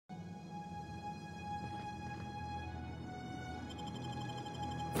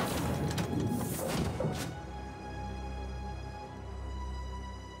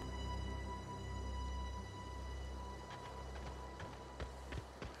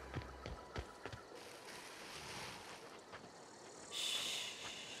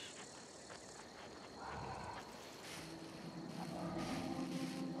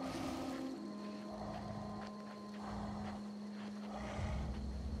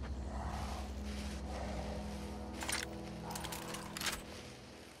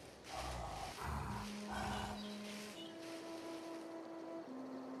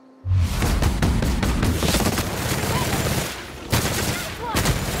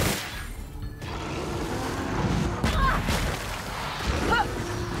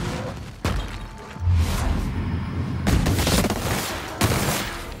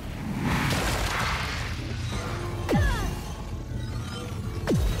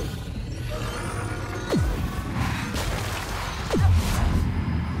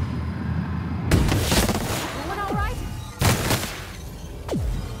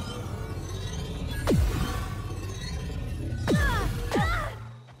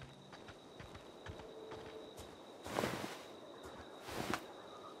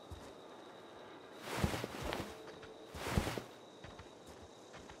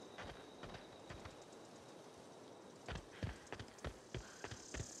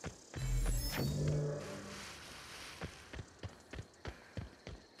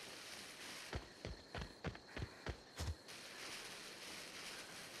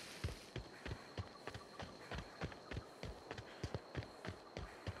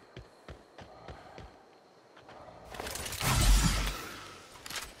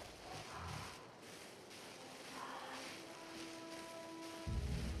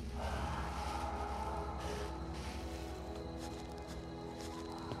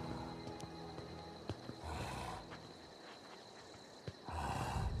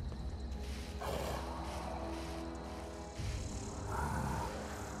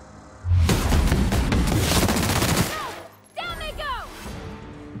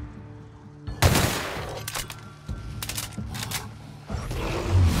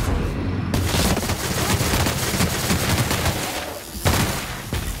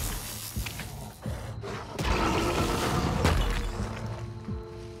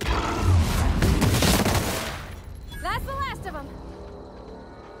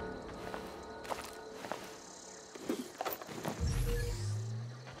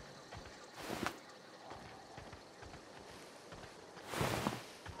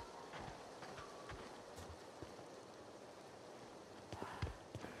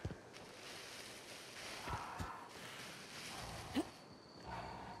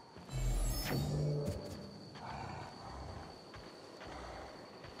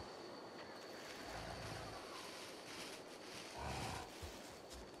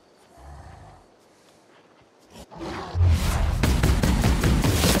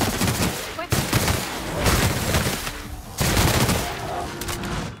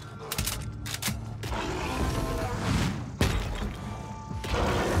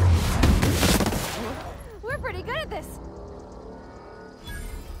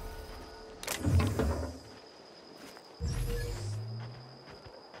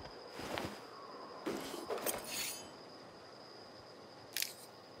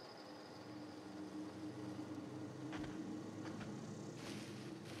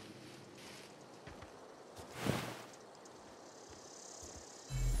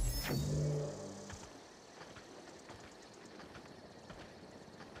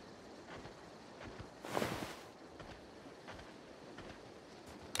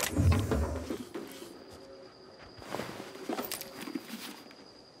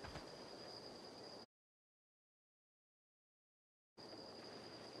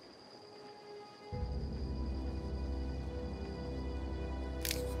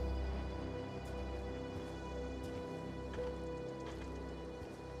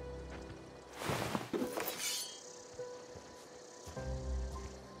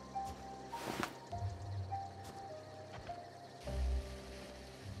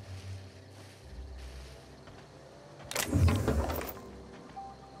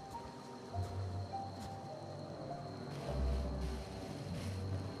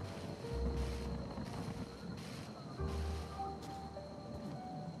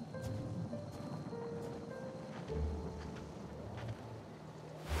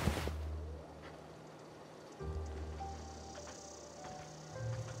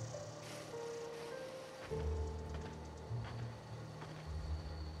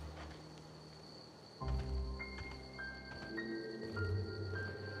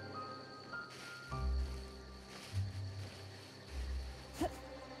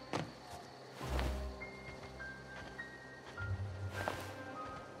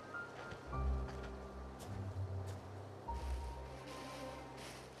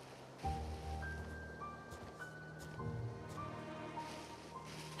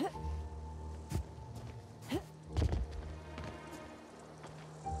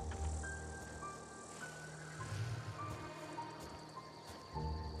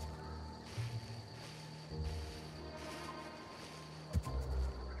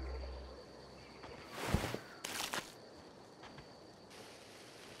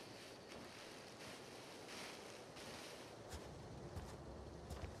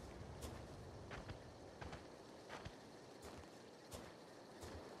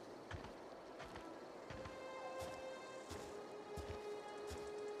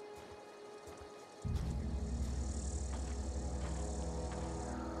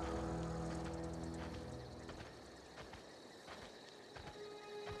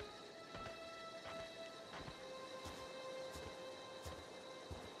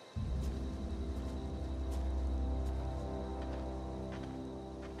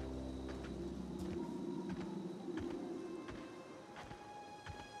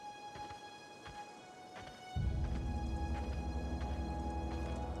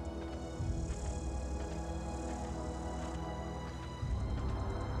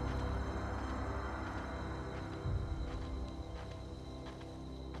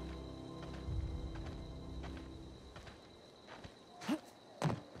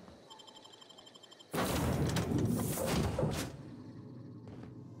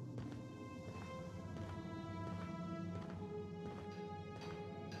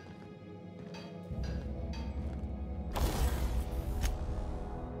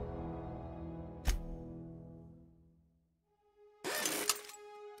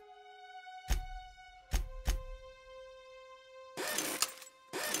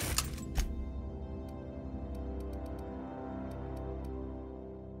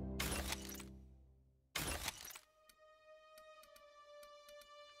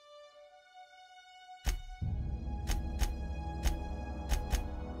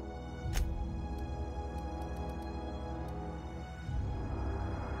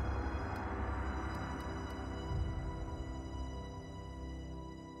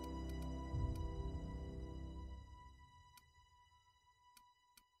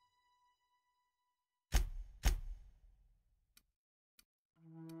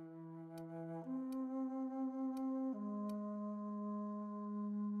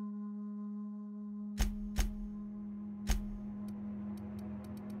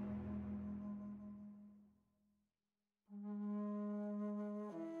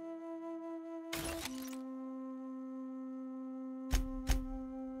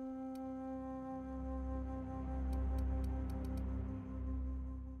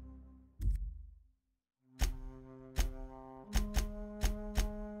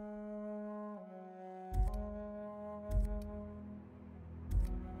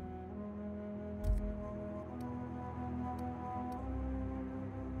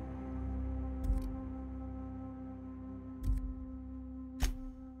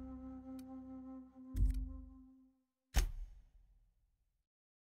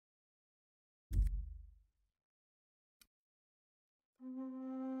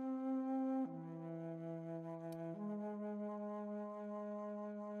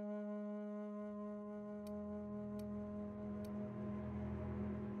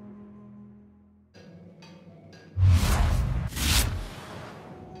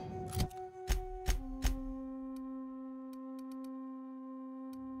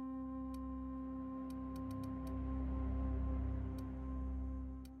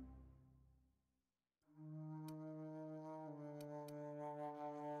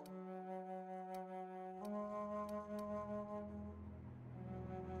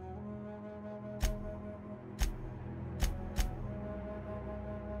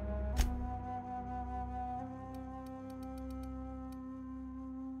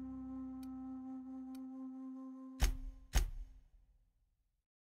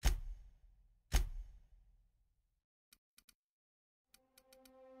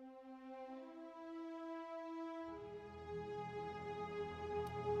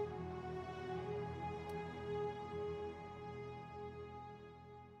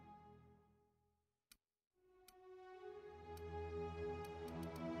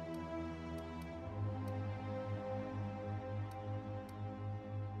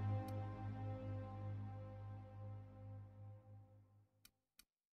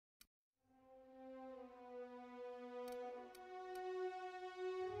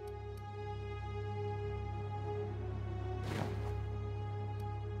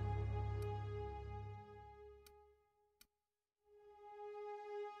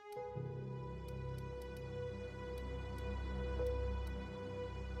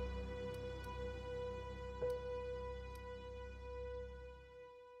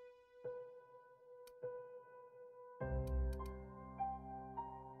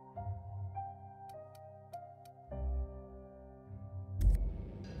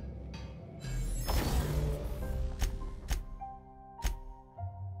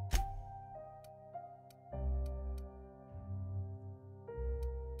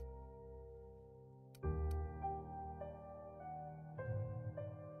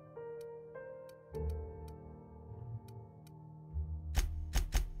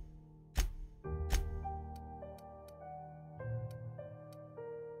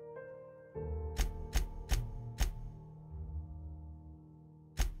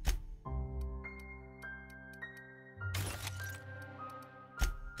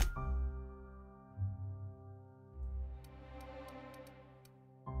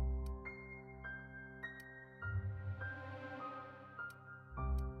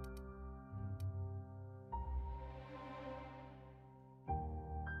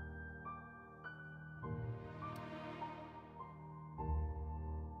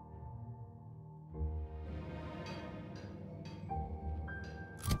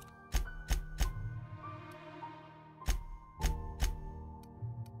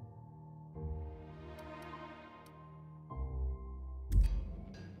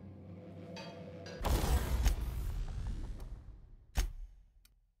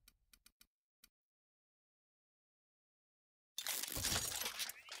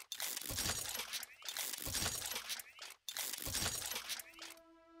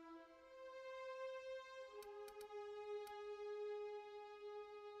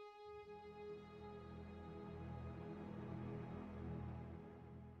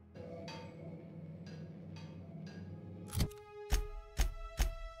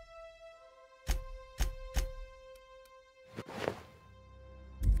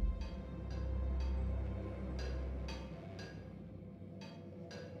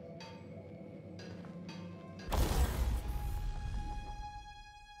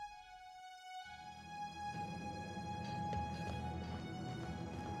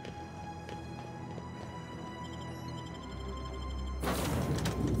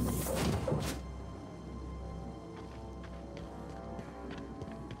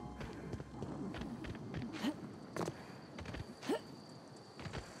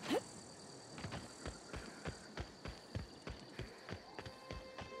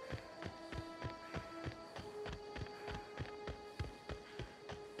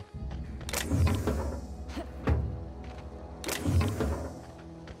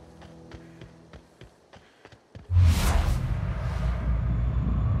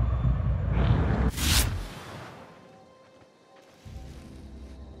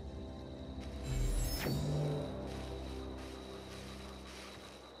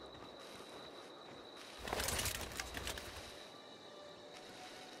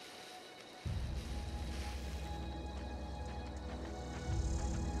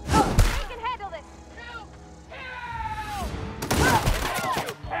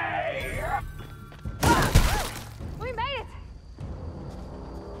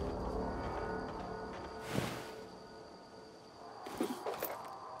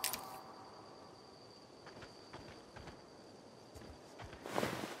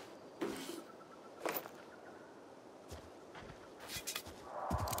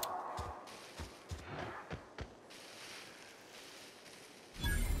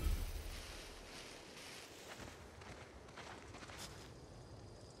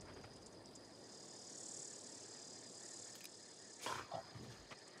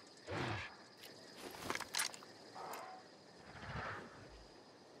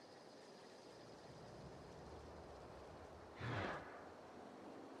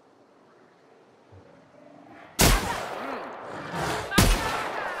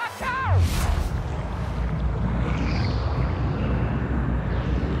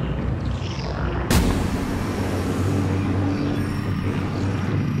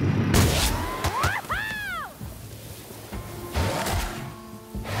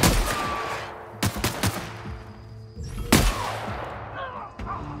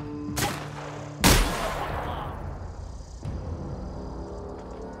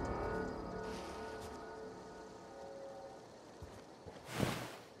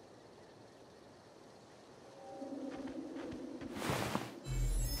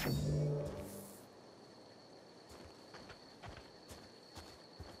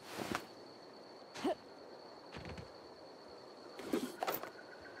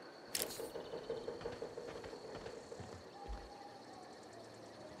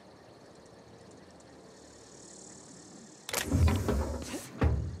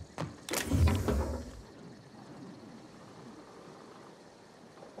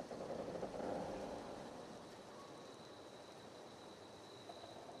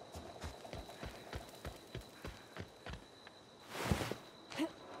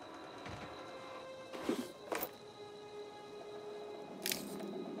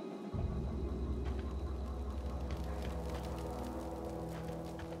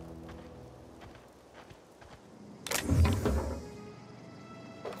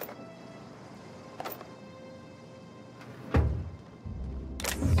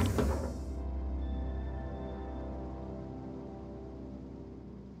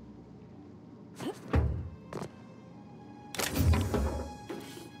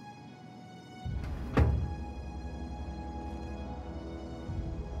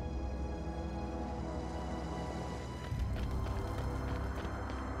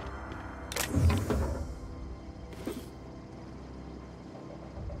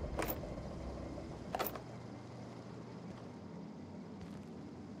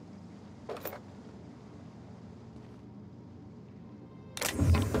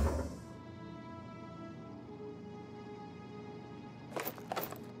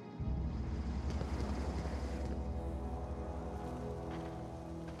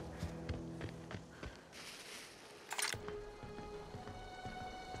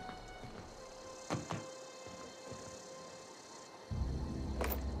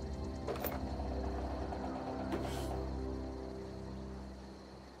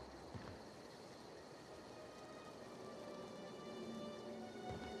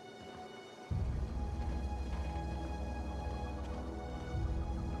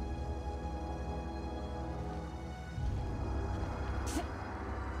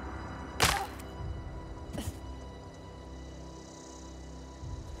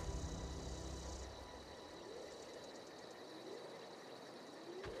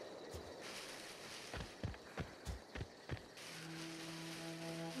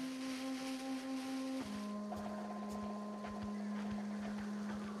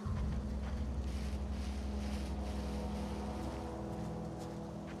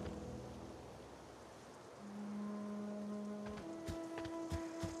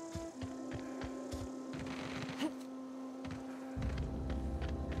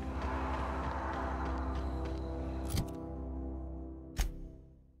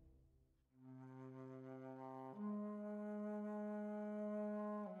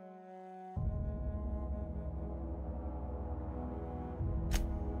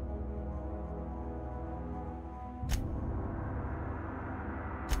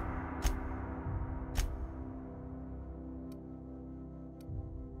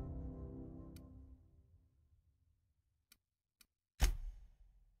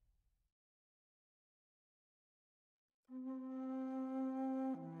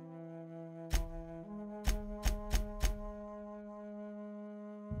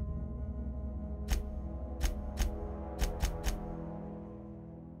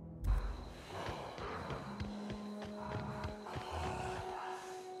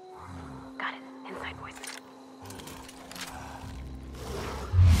Got it. Inside voice.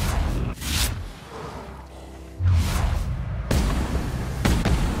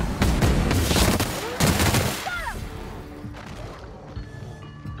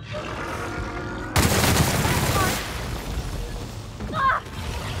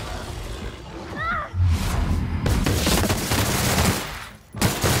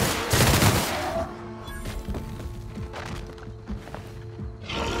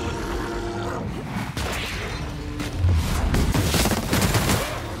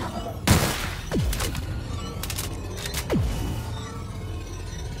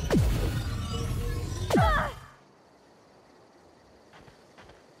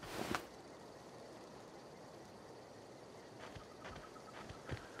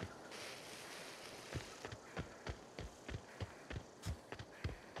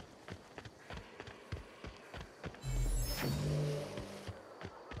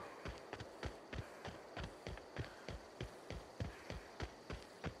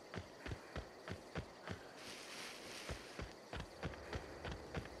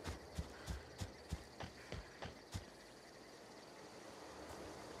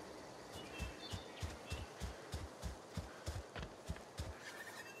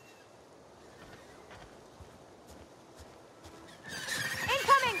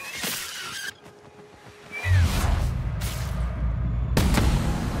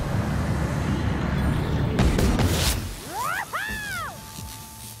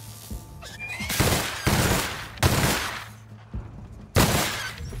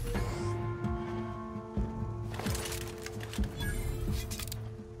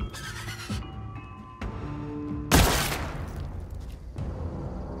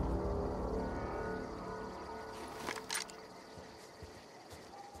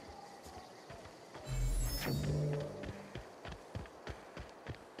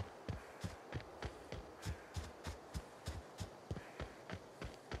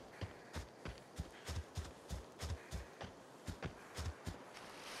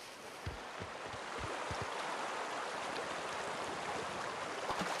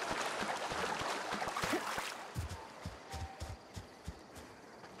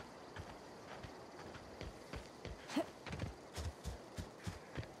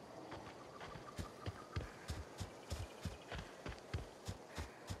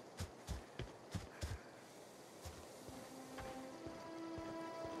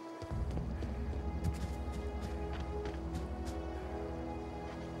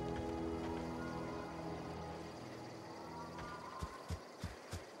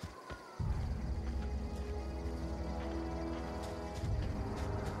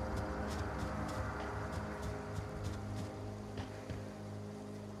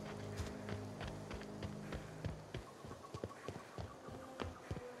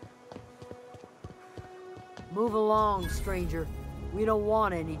 Move along, stranger. We don't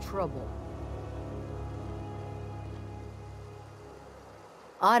want any trouble.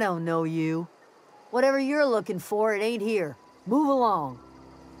 I don't know you. Whatever you're looking for, it ain't here. Move along.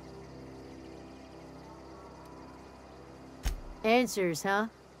 Answers, huh?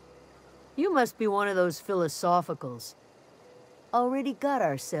 You must be one of those philosophicals. Already got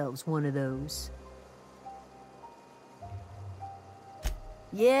ourselves one of those.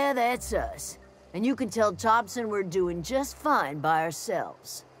 Yeah, that's us. And you can tell Thompson we're doing just fine by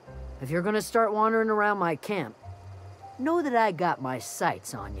ourselves. If you're gonna start wandering around my camp, know that I got my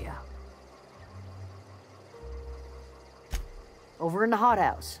sights on you. Over in the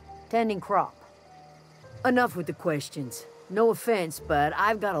hothouse, tending crop. Enough with the questions. No offense, but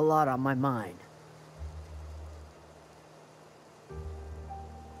I've got a lot on my mind.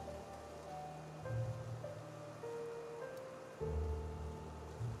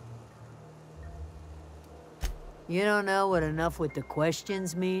 You don't know what enough with the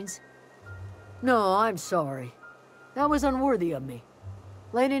questions means? No, I'm sorry. That was unworthy of me.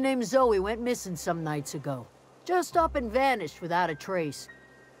 Lady named Zoe went missing some nights ago. Just up and vanished without a trace.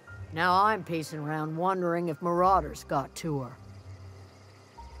 Now I'm pacing around wondering if marauders got to her.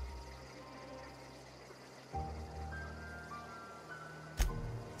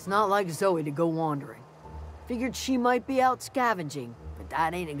 It's not like Zoe to go wandering. Figured she might be out scavenging, but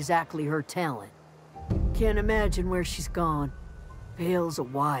that ain't exactly her talent. Can't imagine where she's gone. Vale's a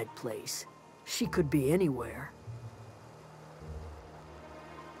wide place. She could be anywhere.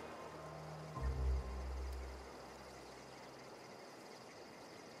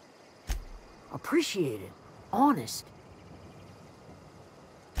 Appreciated. Honest.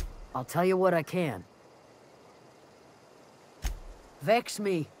 I'll tell you what I can. Vex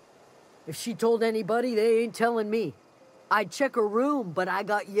me. If she told anybody, they ain't telling me. I'd check her room, but I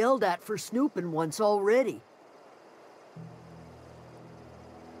got yelled at for snooping once already.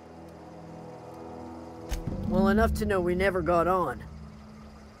 Well, enough to know we never got on.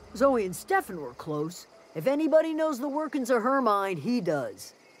 Zoe and Stefan were close. If anybody knows the workings of her mind, he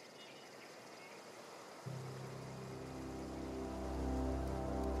does.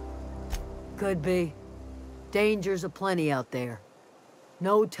 Could be. Dangers aplenty out there.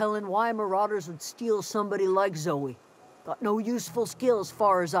 No telling why marauders would steal somebody like Zoe. Got no useful skill as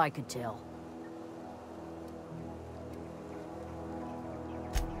far as I could tell.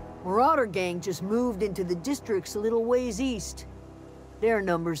 Marauder gang just moved into the districts a little ways east. Their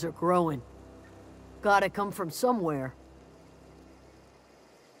numbers are growing. Gotta come from somewhere.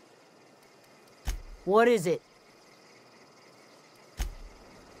 What is it?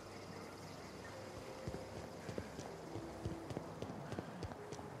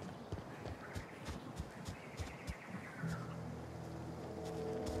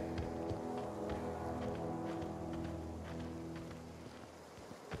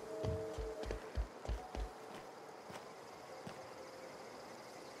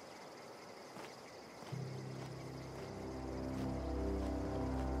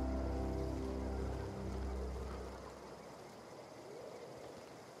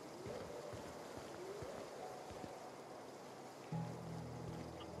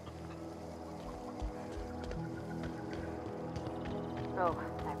 Oh,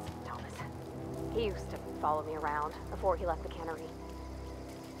 that's Thomas. He used to follow me around before he left the cannery.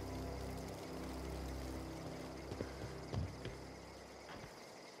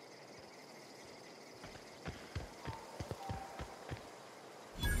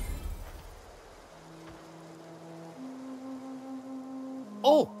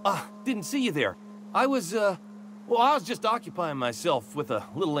 Oh, didn't see you there. I was just occupying myself with a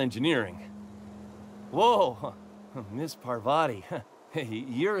little engineering. Whoa, Miss Parvati. Hey,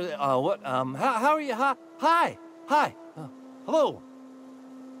 you're, what, how are you? Hi, hello.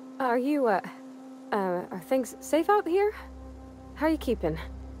 Are you, are things safe out here? How are you keeping?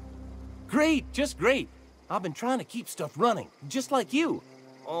 Great, just great. I've been trying to keep stuff running, just like you.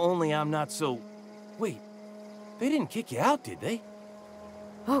 Only I'm not so... Wait, they didn't kick you out, did they?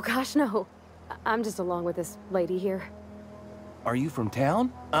 Oh gosh, no. I'm just along with this lady here. Are you from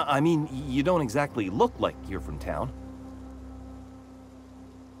town? I mean, you don't exactly look like you're from town.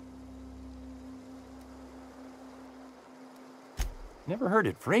 Never heard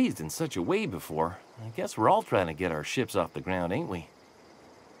it phrased in such a way before. I guess we're all trying to get our ships off the ground, ain't we?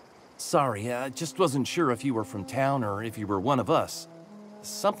 Sorry, I just wasn't sure if you were from town or if you were one of us.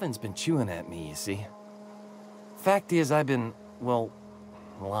 Something's been chewing at me, you see. Fact is, I've been, well,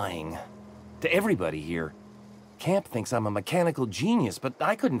 lying. To everybody here. Kemp thinks I'm a mechanical genius, but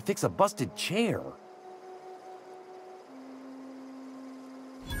I couldn't fix a busted chair.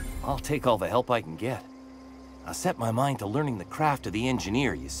 I'll take all the help I can get. I set my mind to learning the craft of the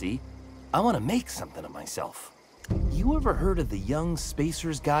engineer, you see. I want to make something of myself. You ever heard of the Young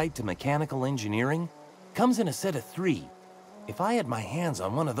Spacer's Guide to Mechanical Engineering? Comes in a set of 3. If I had my hands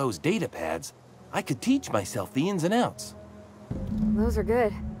on one of those data pads, I could teach myself the ins and outs. Those are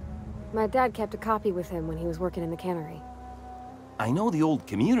good. My dad kept a copy with him when he was working in the cannery. I know the old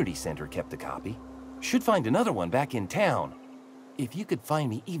community center kept a copy. Should find another one back in town. If you could find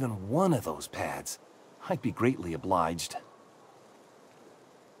me even one of those pads, I'd be greatly obliged.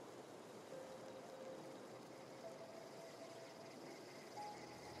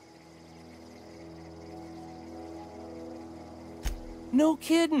 No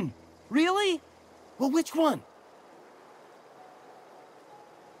kidding! Really? Well, which one?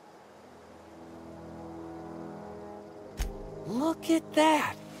 Look at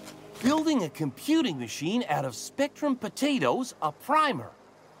that! Building a computing machine out of Spectrum potatoes, a primer.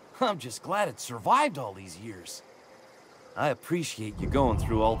 I'm just glad it survived all these years. I appreciate you going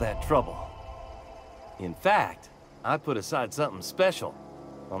through all that trouble. In fact, I put aside something special,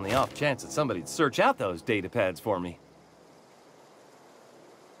 on the off chance that somebody'd search out those data pads for me.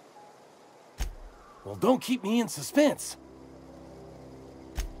 Well, don't keep me in suspense.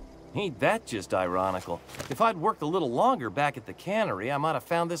 Ain't that just ironical? If I'd worked a little longer back at the cannery, I might have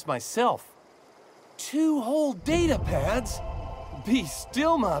found this myself. 2 whole data pads? Be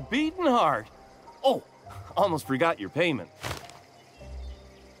still my beating heart. Oh, almost forgot your payment.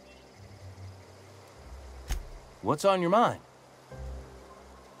 What's on your mind?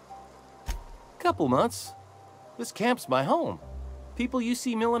 Couple months. This camp's my home. People you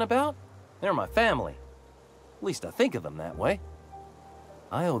see milling about, They're my family. At least I think of them that way.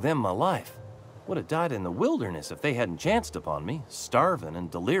 I owe them my life. Would have died in the wilderness if they hadn't chanced upon me, starving and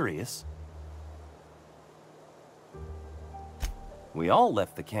delirious. We all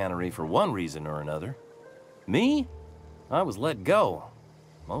left the cannery for one reason or another. Me? I was let go,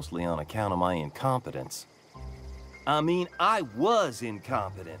 mostly on account of my incompetence. I mean, I was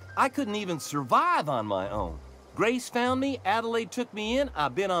incompetent. I couldn't even survive on my own. Grace found me, Adélaïde took me in,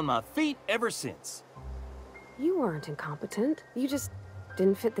 I've been on my feet ever since. You weren't incompetent. You just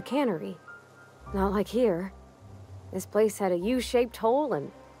didn't fit the cannery. Not like here. This place had a U-shaped hole, and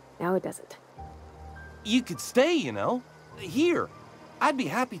now it doesn't. You could stay, you know. Here. I'd be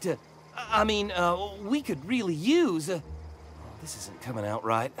happy to... I mean, we could really use... this isn't coming out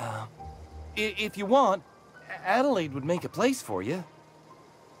right. If you want, Adélaïde would make a place for you.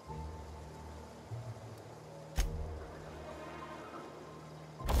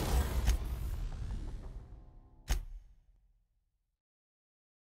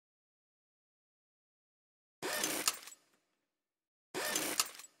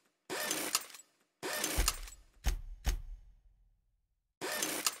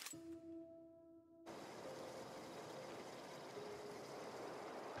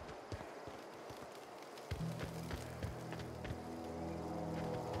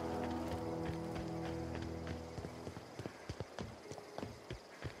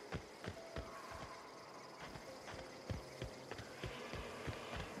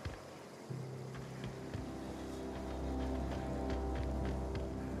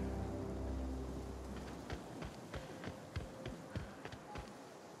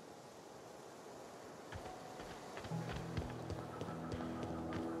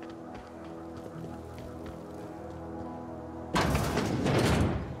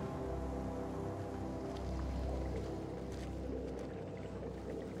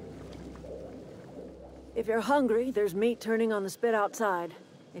 If you're hungry, there's meat turning on the spit outside.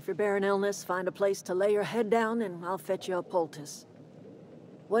 If you're bearing illness, find a place to lay your head down and I'll fetch you a poultice.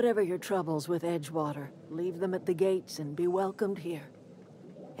 Whatever your troubles with Edgewater, leave them at the gates and be welcomed here.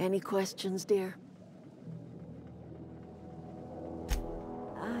 Any questions, dear?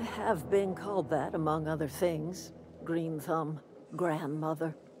 I have been called that, among other things. Green Thumb,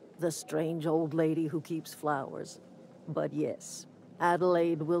 grandmother, the strange old lady who keeps flowers. But yes,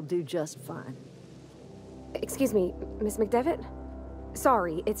 Adélaïde will do just fine. Excuse me, Miss McDevitt?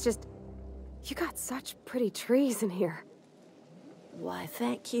 Sorry, it's just... You got such pretty trees in here. Why,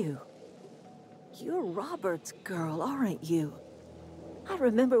 thank you. You're Robert's girl, aren't you? I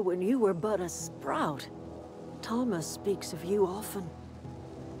remember when you were but a sprout. Thomas speaks of you often.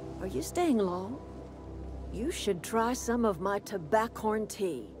 Are you staying long? You should try some of my tobaccorn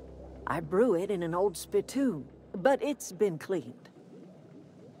tea. I brew it in an old spittoon, but it's been cleaned.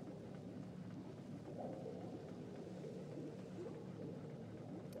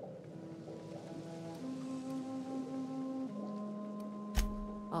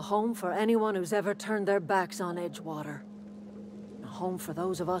 A home for anyone who's ever turned their backs on Edgewater. A home for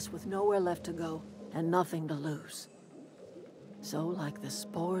those of us with nowhere left to go and nothing to lose. So, like the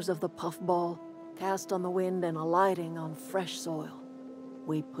spores of the puffball, cast on the wind and alighting on fresh soil,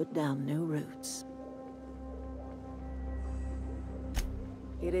 we put down new roots.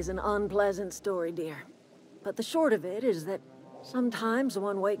 It is an unpleasant story, dear. But the short of it is that sometimes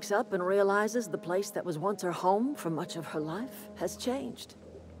one wakes up and realizes the place that was once her home for much of her life has changed.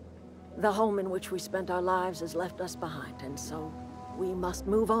 The home in which we spent our lives has left us behind, and so we must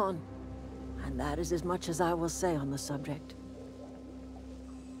move on. And that is as much as I will say on the subject.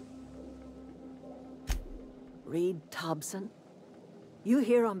 Reed Thompson? You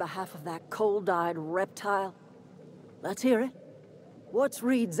here on behalf of that cold-eyed reptile? Let's hear it. What's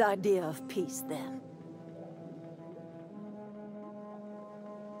Reed's idea of peace, then?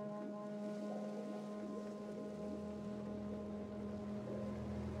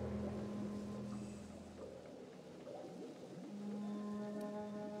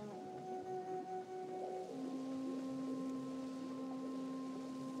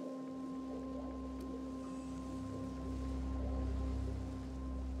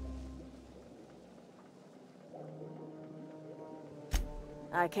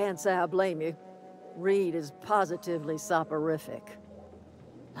 I can't say I blame you. Reed is positively soporific.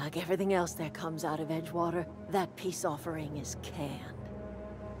 Like everything else that comes out of Edgewater, that peace offering is canned.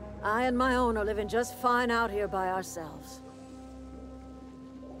 I and my own are living just fine out here by ourselves.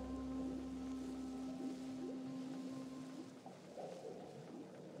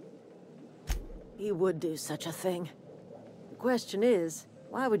 He would do such a thing. The question is,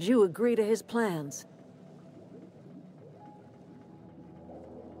 why would you agree to his plans?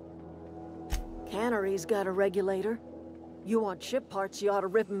 Cannery's got a regulator. You want ship parts, you ought to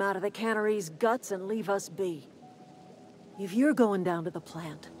rip them out of the cannery's guts and leave us be. If you're going down to the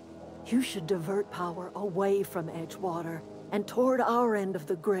plant, you should divert power away from Edgewater and toward our end of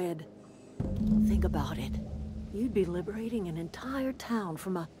the grid. Think about it. You'd be liberating an entire town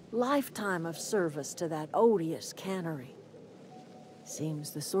from a lifetime of service to that odious cannery.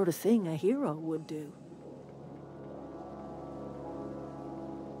 Seems the sort of thing a hero would do.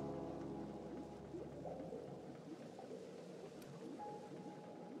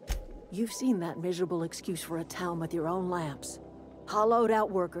 You've seen that miserable excuse for a town with your own lamps. Hollowed out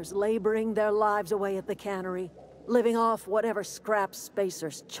workers laboring their lives away at the cannery, living off whatever scrap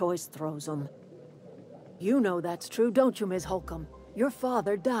Spacer's choice throws them. You know that's true, don't you, Ms. Holcomb? Your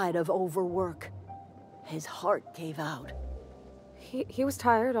father died of overwork. His heart gave out. He was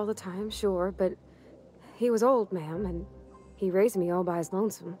tired all the time, sure, but he was old, ma'am, and he raised me all by his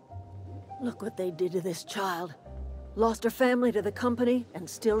lonesome. Look what they did to this child. Lost her family to the company, and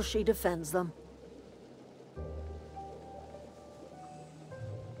still she defends them.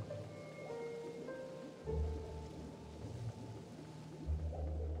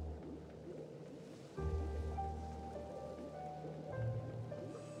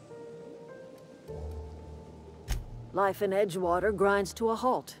 Life in Edgewater grinds to a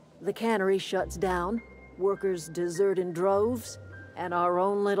halt. The cannery shuts down, workers desert in droves, and our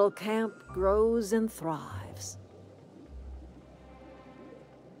own little camp grows and thrives.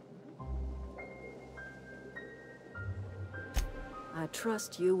 I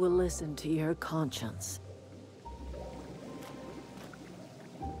trust you will listen to your conscience.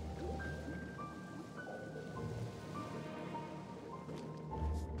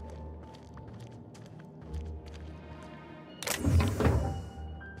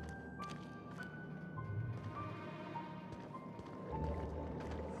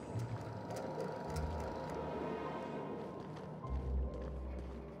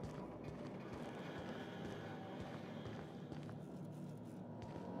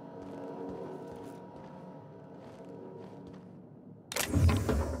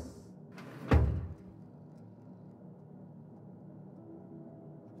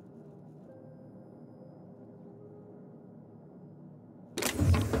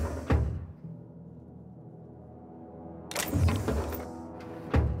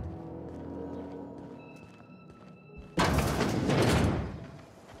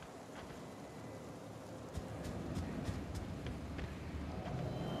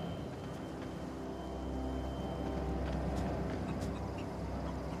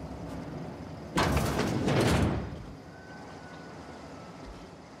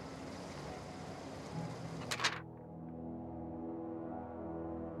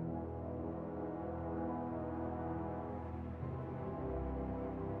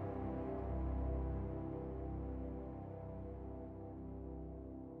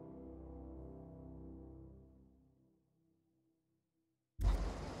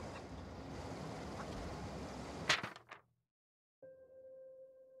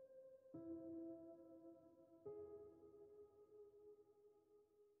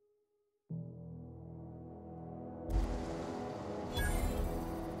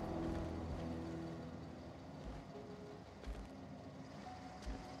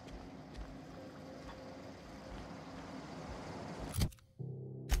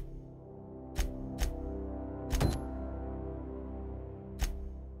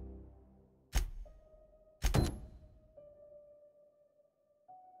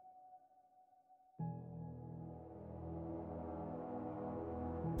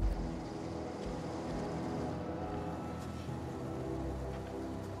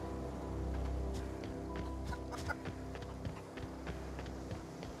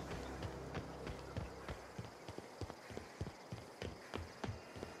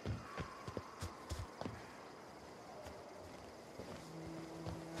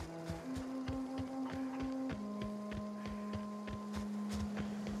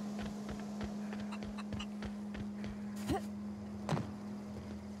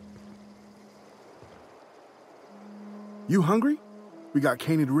 You hungry? We got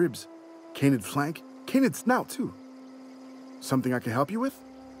canid ribs, canid flank, canid snout too. Something I can help you with?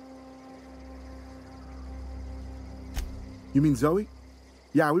 You mean Zoe?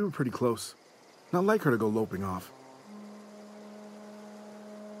 Yeah, we were pretty close. Not like her to go loping off.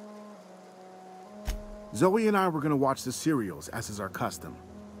 Zoe and I were gonna watch the serials, as is our custom.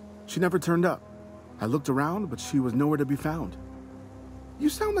 She never turned up. I looked around, but she was nowhere to be found. You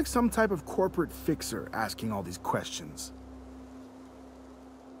sound like some type of corporate fixer asking all these questions.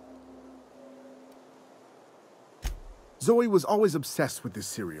 Zoe was always obsessed with this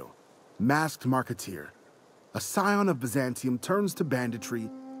serial. Masked marketeer. A scion of Byzantium turns to banditry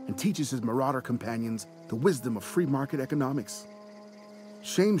and teaches his marauder companions the wisdom of free market economics.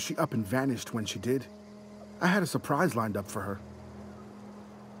 Shame she up and vanished when she did. I had a surprise lined up for her.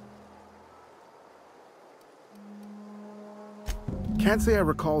 Can't say I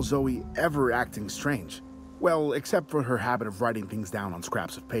recall Zoe ever acting strange. Well, except for her habit of writing things down on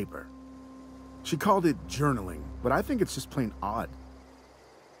scraps of paper. She called it journaling, but I think it's just plain odd.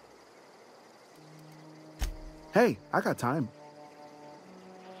 Hey, I got time.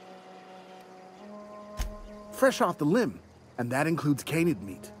 Fresh off the limb, and that includes canid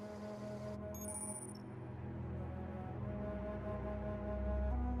meat.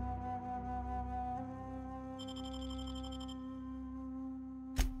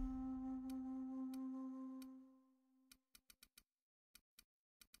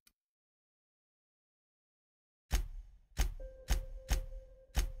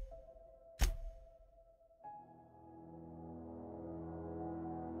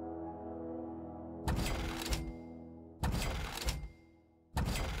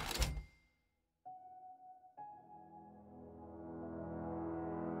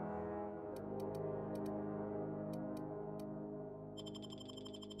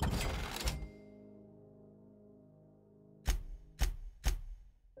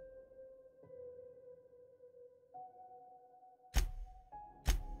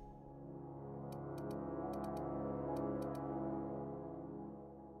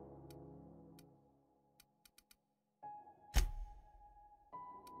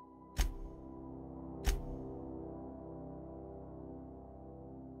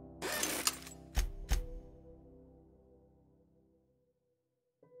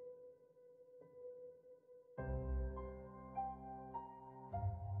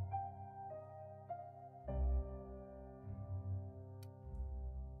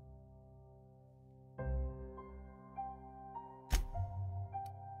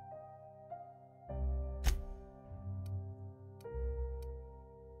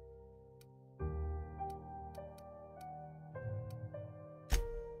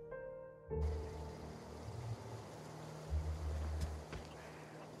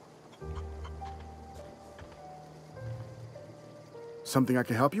 Something I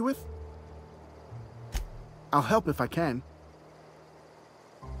can help you with? I'll help if I can.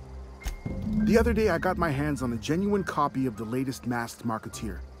 The other day, I got my hands on a genuine copy of the latest Masked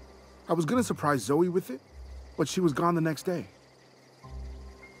Marketeer. I was gonna surprise Zoe with it, but she was gone the next day.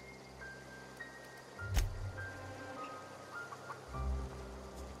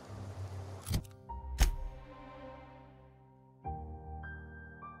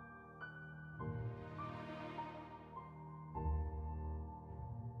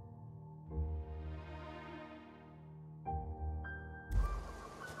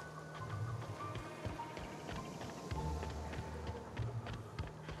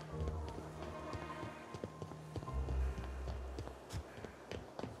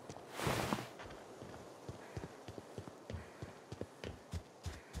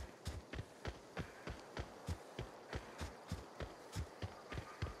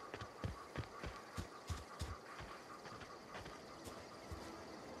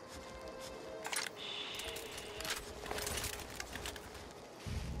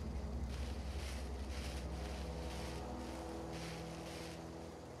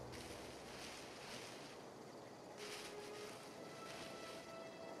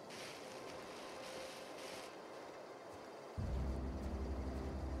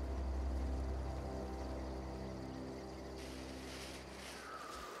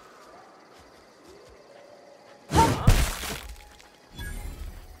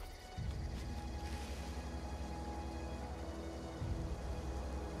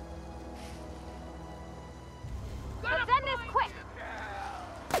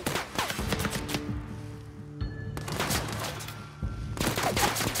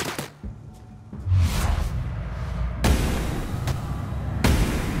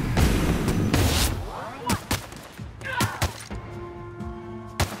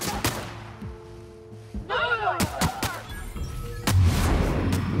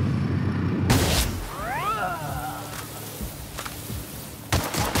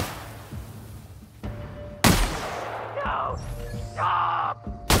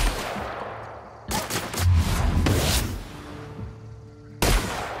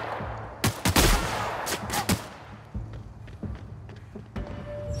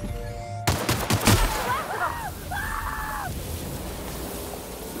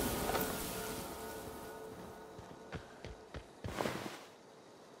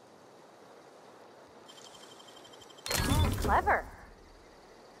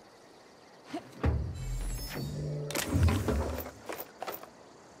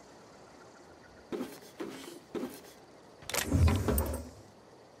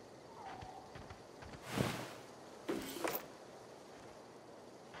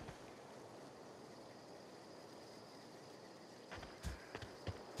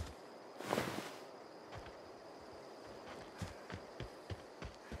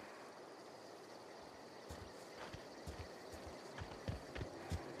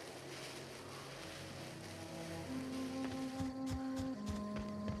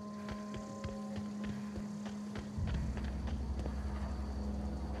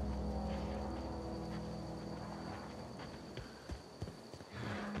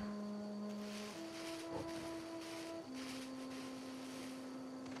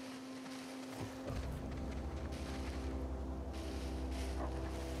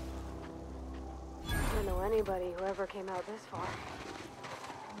 anybody who ever came out this far.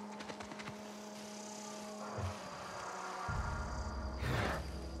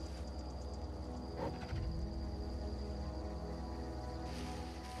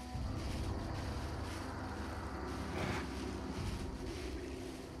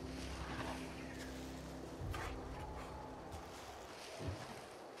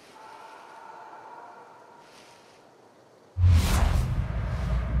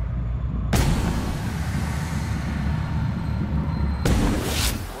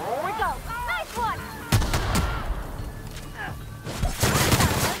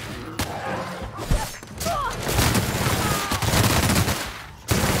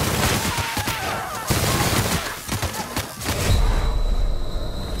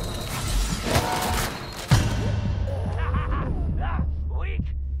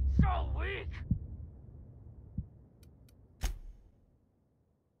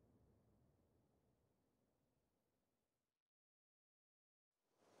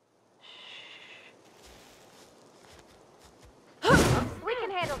 We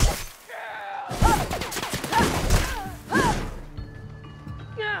can handle this.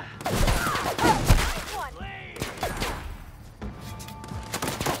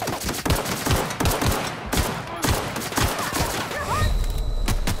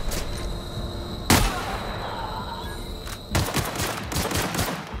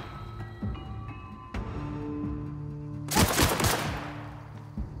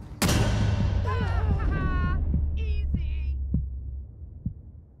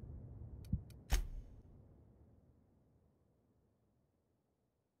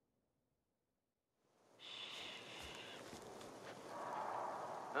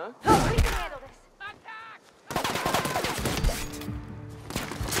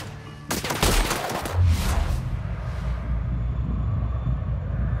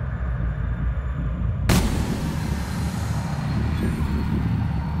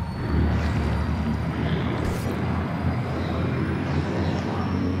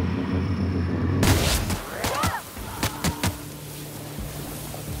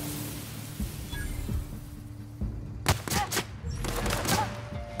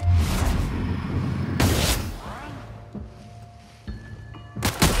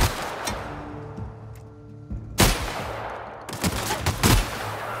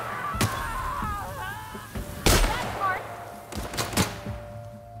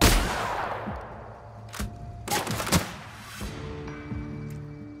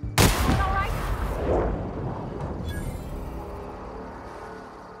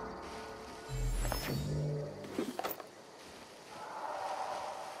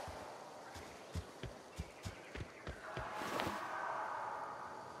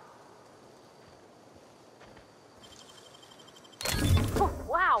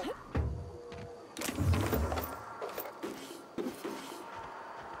 Wow.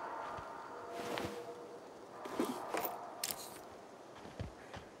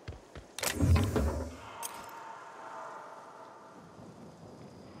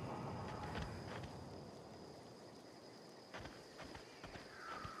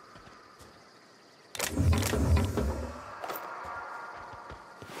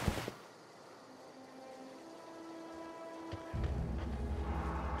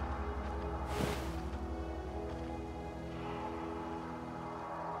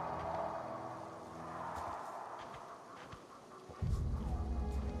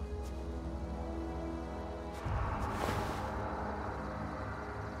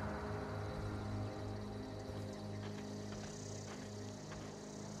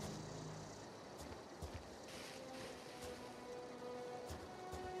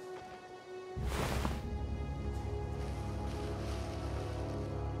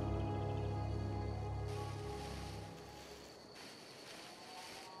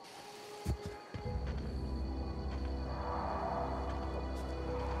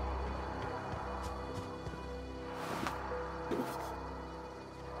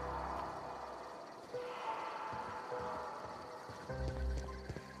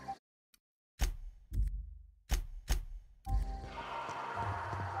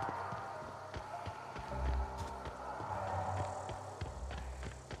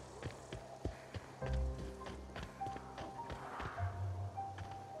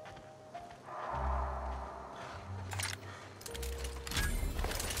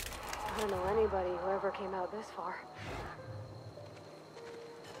 I don't know anybody who ever came out this far.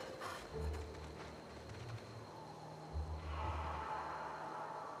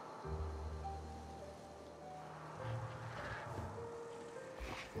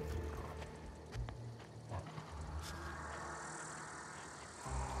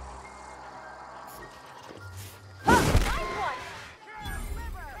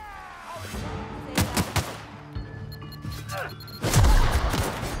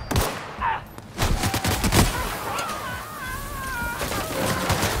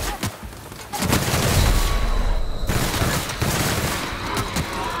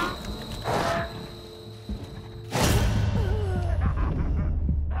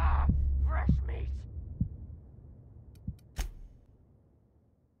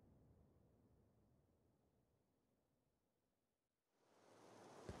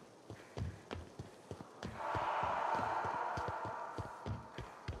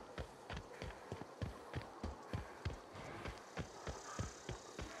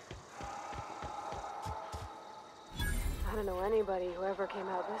 don't know anybody who ever came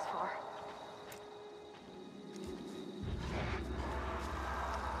out this far.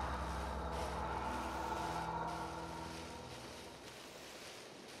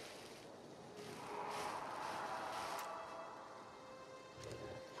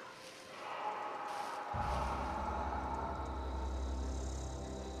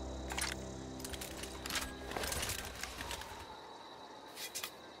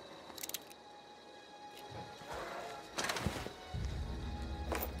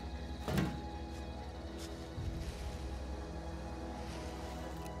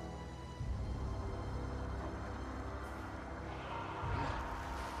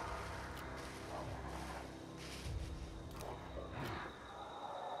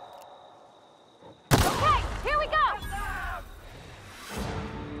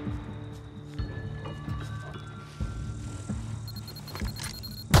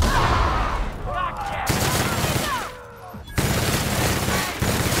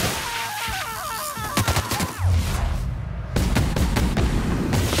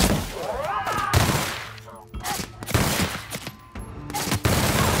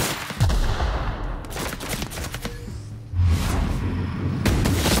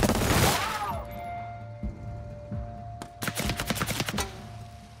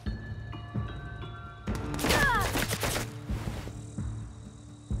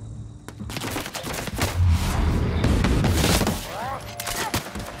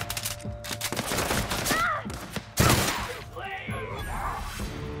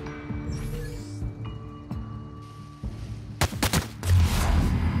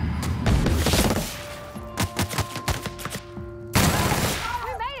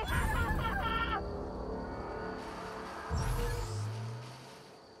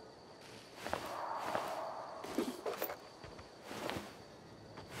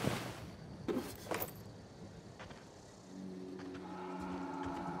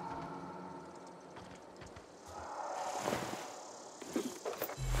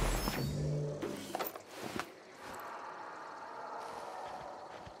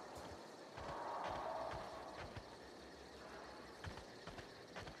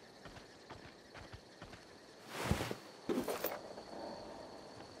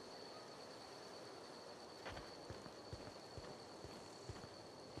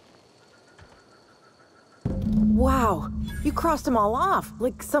 Wow, you crossed them all off,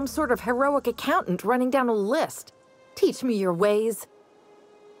 like some sort of heroic accountant running down a list. Teach me your ways.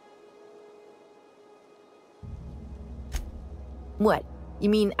 What, you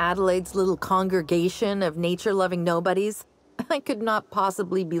mean Adelaide's little congregation of nature-loving nobodies? I could not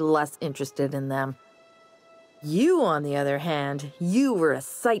possibly be less interested in them. You, on the other hand, you were a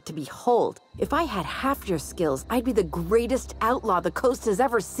sight to behold. If I had half your skills, I'd be the greatest outlaw the coast has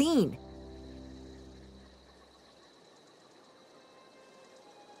ever seen.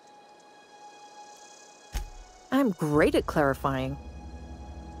 I'm great at clarifying.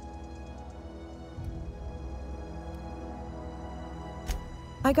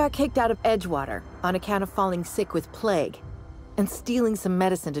 I got kicked out of Edgewater on account of falling sick with plague and stealing some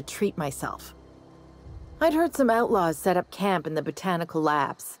medicine to treat myself. I'd heard some outlaws set up camp in the botanical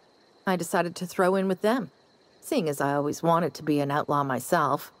labs. I decided to throw in with them, seeing as I always wanted to be an outlaw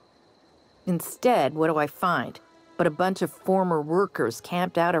myself. Instead, what do I find but a bunch of former workers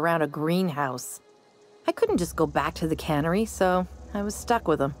camped out around a greenhouse? I couldn't just go back to the cannery, so I was stuck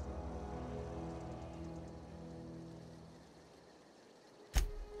with them.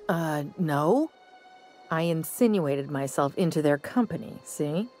 No. I insinuated myself into their company,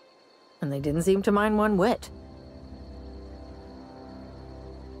 see? And they didn't seem to mind one whit.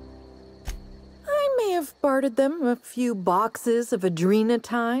 I may have bartered them a few boxes of Adrena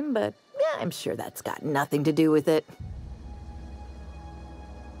time, but yeah, I'm sure that's got nothing to do with it.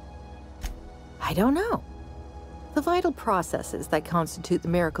 I don't know. The vital processes that constitute the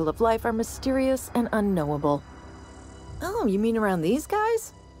miracle of life are mysterious and unknowable. Oh, you mean around these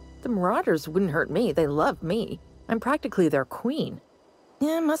guys? The marauders wouldn't hurt me. They love me. I'm practically their queen.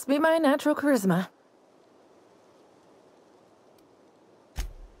 Yeah, must be my natural charisma.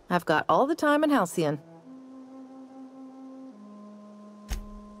 I've got all the time in Halcyon.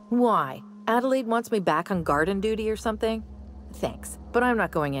 Why? Adélaïde wants me back on garden duty or something? Thanks, but I'm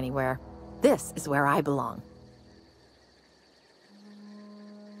not going anywhere. This is where I belong.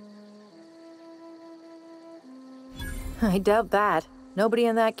 I doubt that. Nobody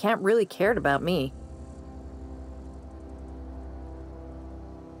in that camp really cared about me.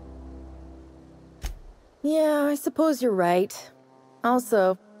 Yeah, I suppose you're right.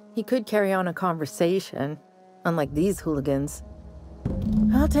 Also, he could carry on a conversation, unlike these hooligans.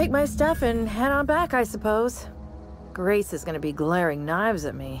 I'll take my stuff and head on back, I suppose. Grace is gonna be glaring knives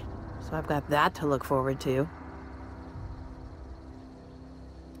at me, so I've got that to look forward to.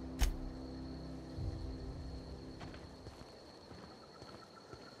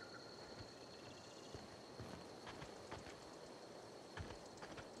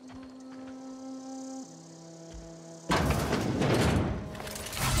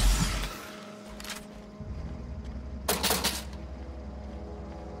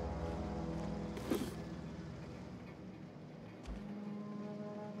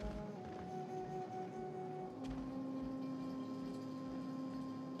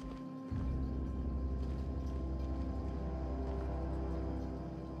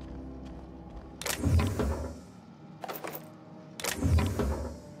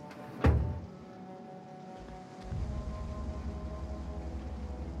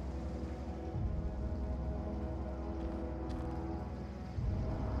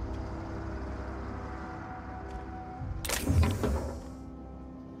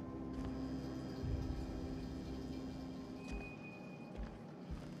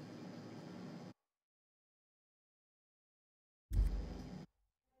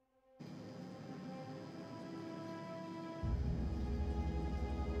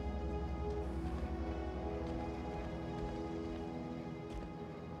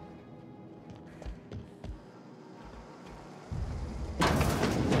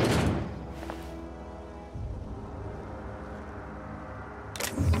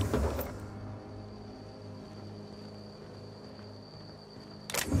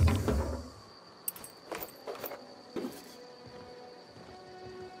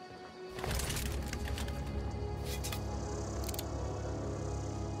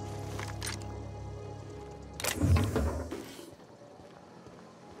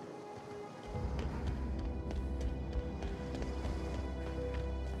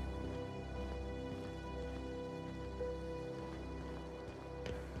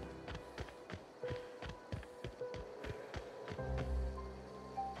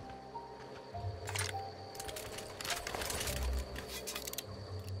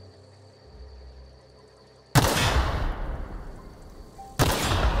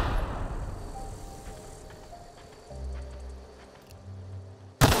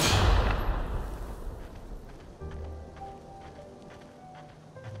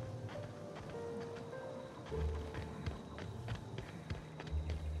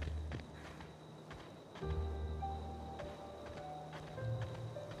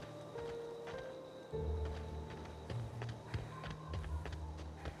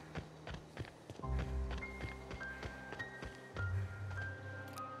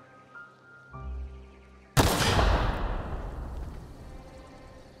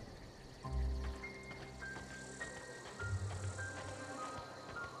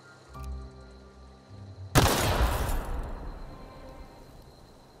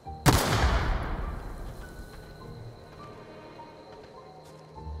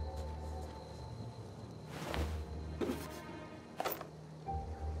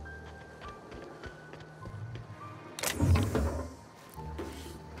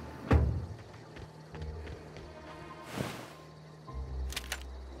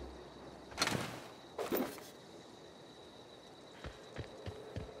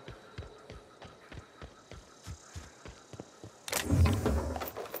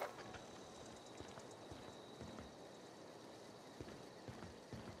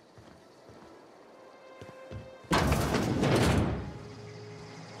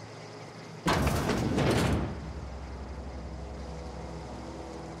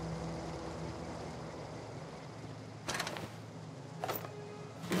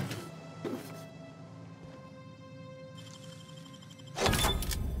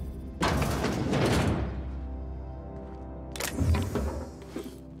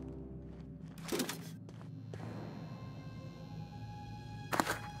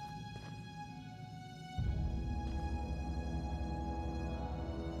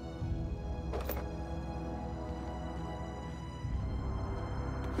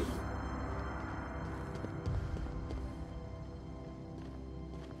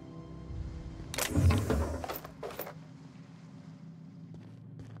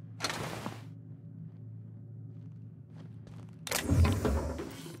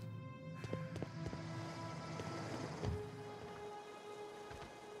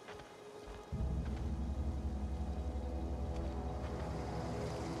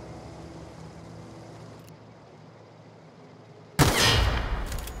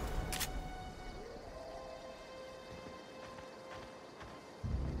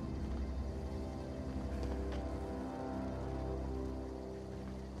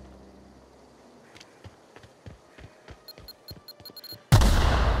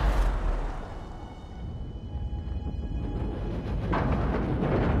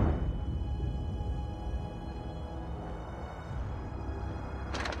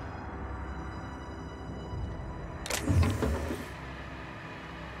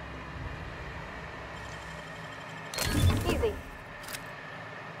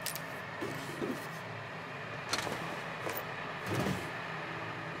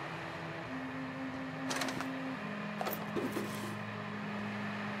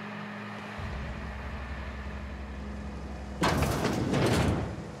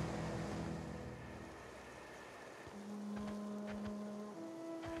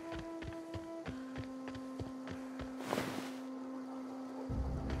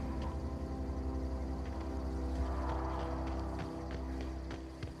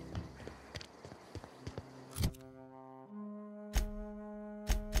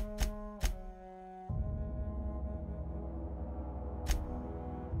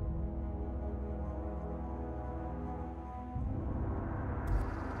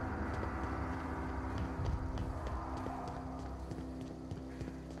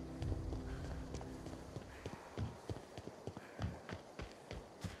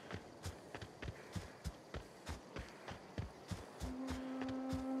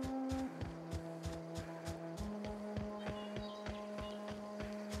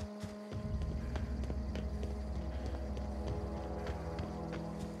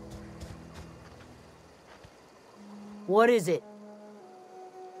 What is it?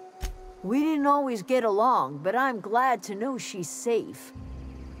 We didn't always get along, but I'm glad to know she's safe.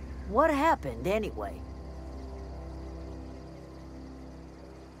 What happened, anyway?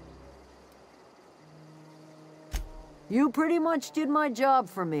 You pretty much did my job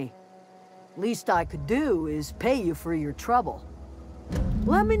for me. Least I could do is pay you for your trouble.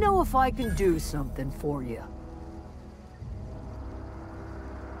 Let me know if I can do something for you.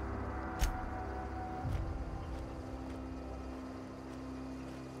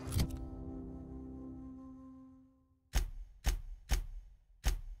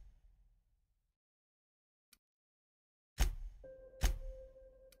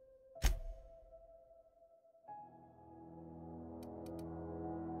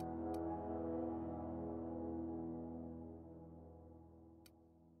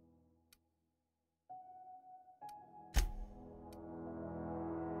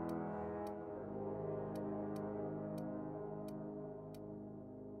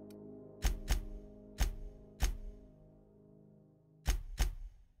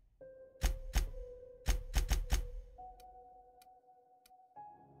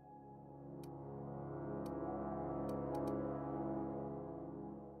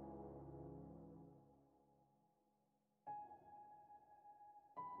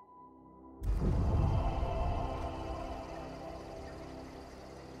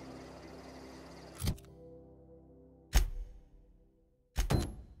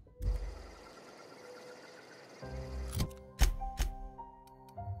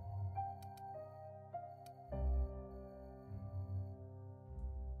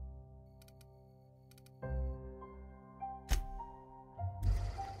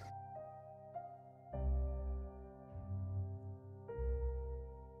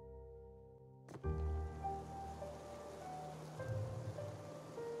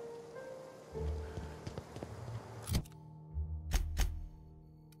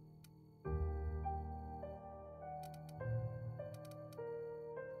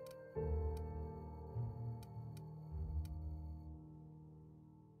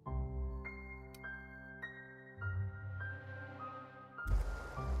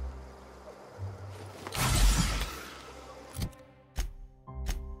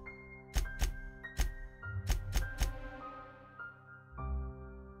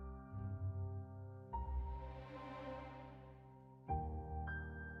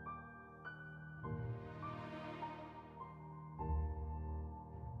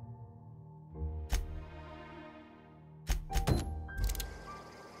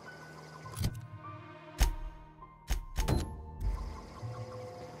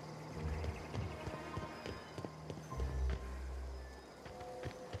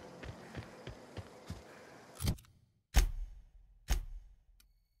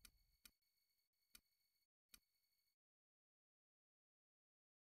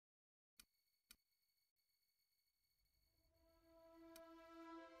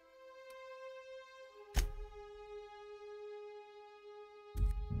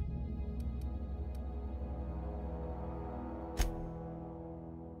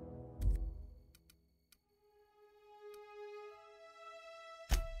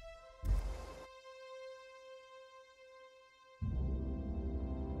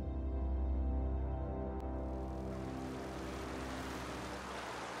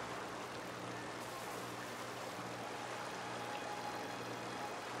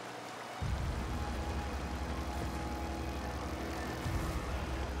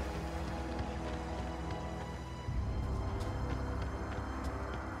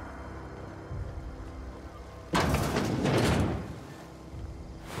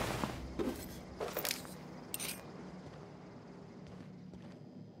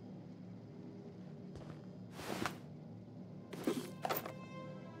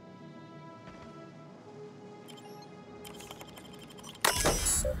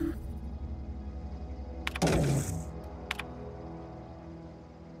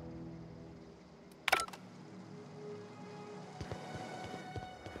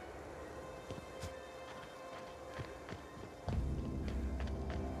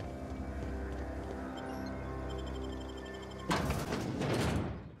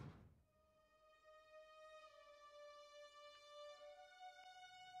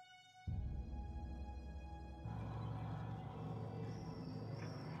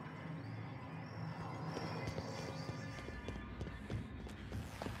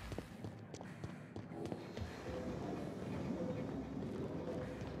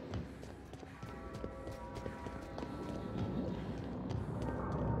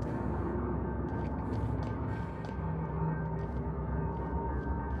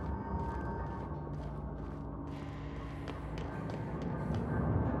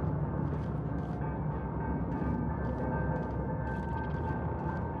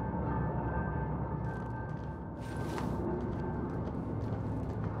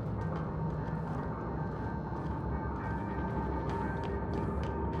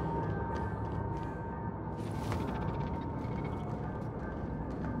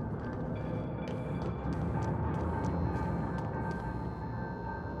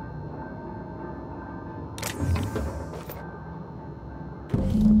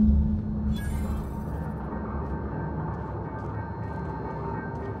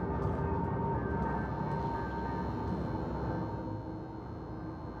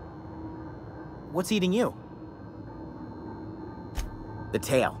 What's eating you? The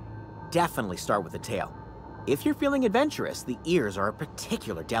tail. Definitely start with the tail. If you're feeling adventurous, the ears are a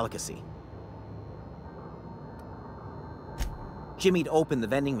particular delicacy. Jimmy'd opened the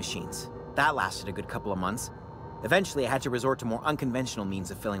vending machines. That lasted a good couple of months. Eventually, I had to resort to more unconventional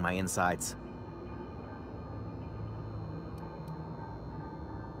means of filling my insides.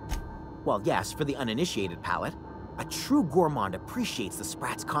 Well, yes, for the uninitiated palate, a true gourmand appreciates the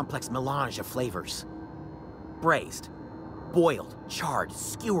Sprat's complex melange of flavors. Braised, boiled, charred,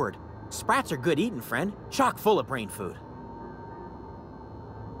 skewered. Sprats are good eating, friend. Chock full of brain food.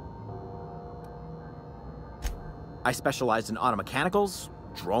 I specialized in automechanicals,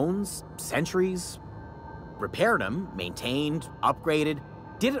 drones, sentries. Repaired them, maintained, upgraded.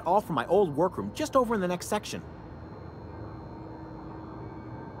 Did it all from my old workroom just over in the next section.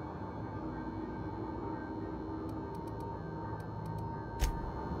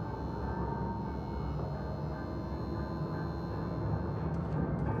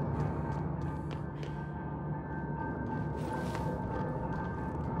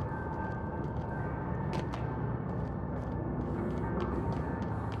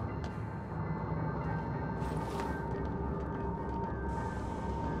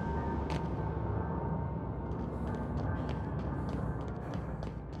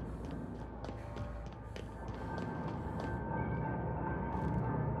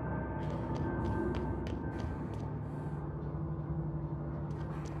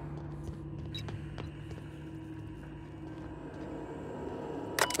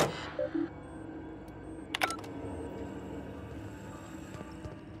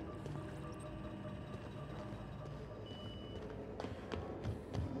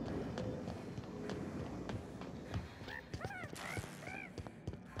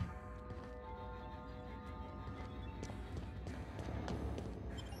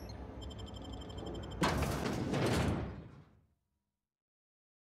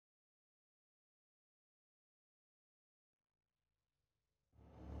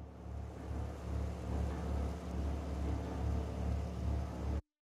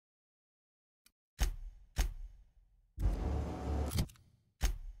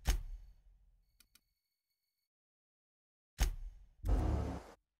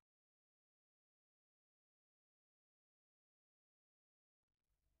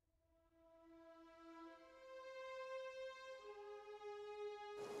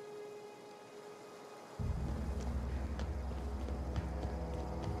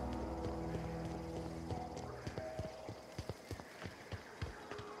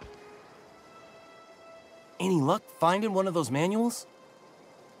 Any luck finding one of those manuals?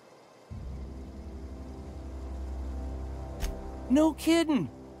 No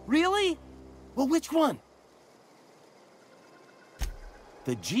kidding! Really? Well, which one?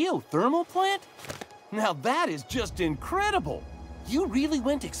 The geothermal plant? Now that is just incredible! You really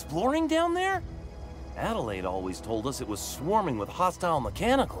went exploring down there? Adélaïde always told us it was swarming with hostile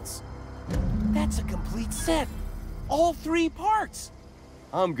mechanicals. That's a complete set! All 3 parts!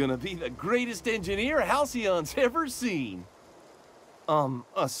 I'm gonna be the greatest engineer Halcyon's ever seen.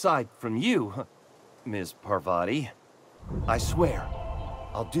 Aside from you, Ms. Parvati, I swear,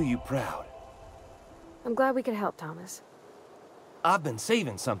 I'll do you proud. I'm glad we could help, Thomas. I've been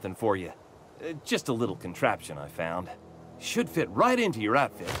saving something for you. Just a little contraption I found. Should fit right into your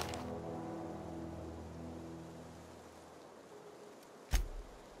outfit.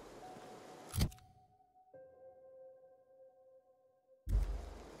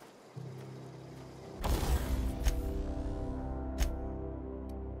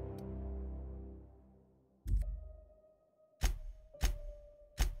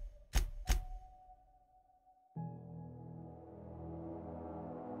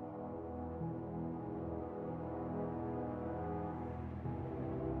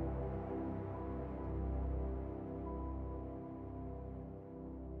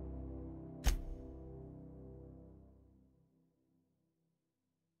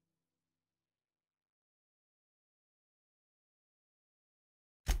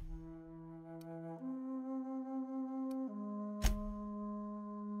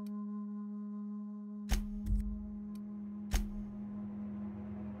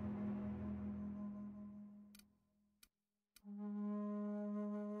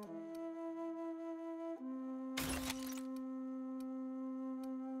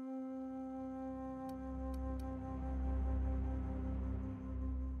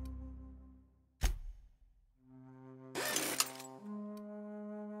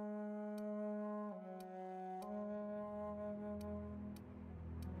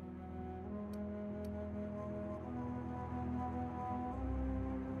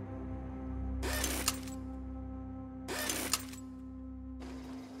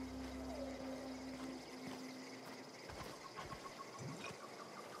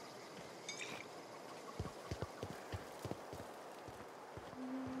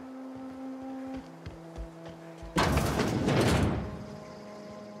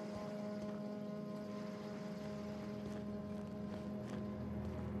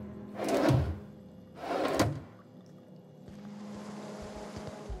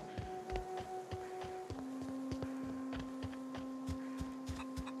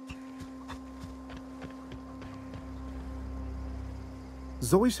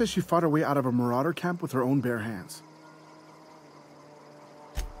 Zoe says she fought her way out of a marauder camp with her own bare hands.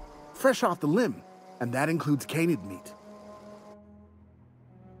 Fresh off the limb, and that includes canid meat.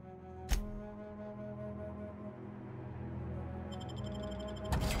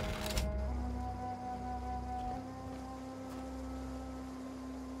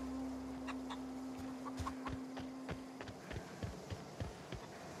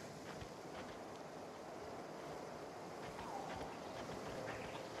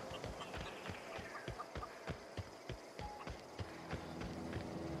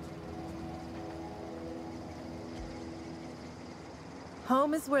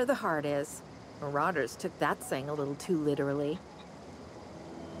 Home is where the heart is. Marauders took that saying a little too literally.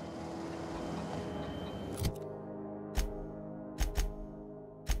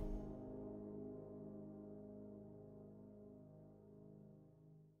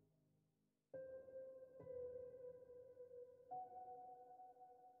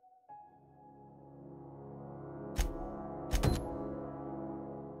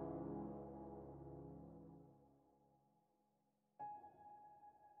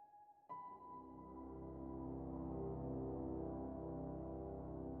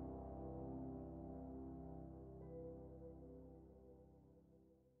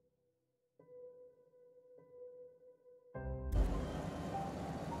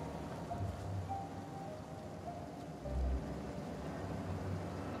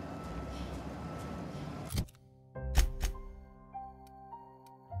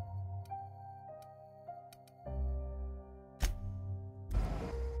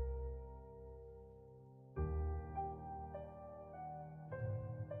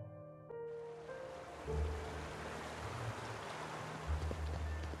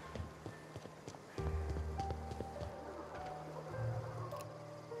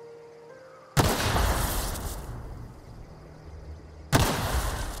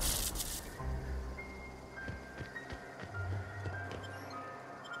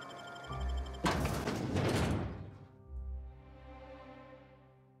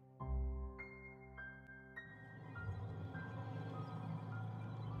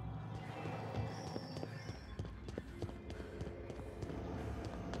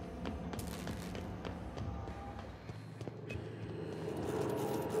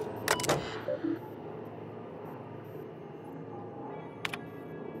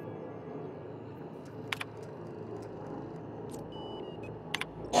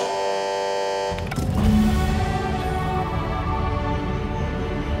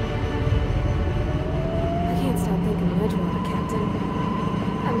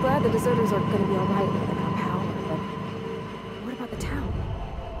 The deserters are gonna be alright if they got power, but what about the town?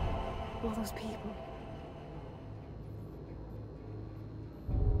 All those people.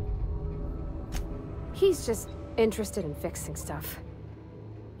 He's just interested in fixing stuff.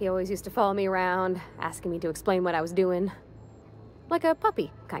 He always used to follow me around, asking me to explain what I was doing. Like a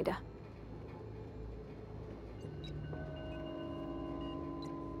puppy, kinda.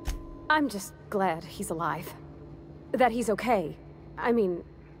 I'm just glad he's alive. That he's okay. I mean,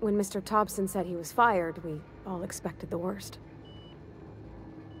 when Mr. Thompson said he was fired, we all expected the worst.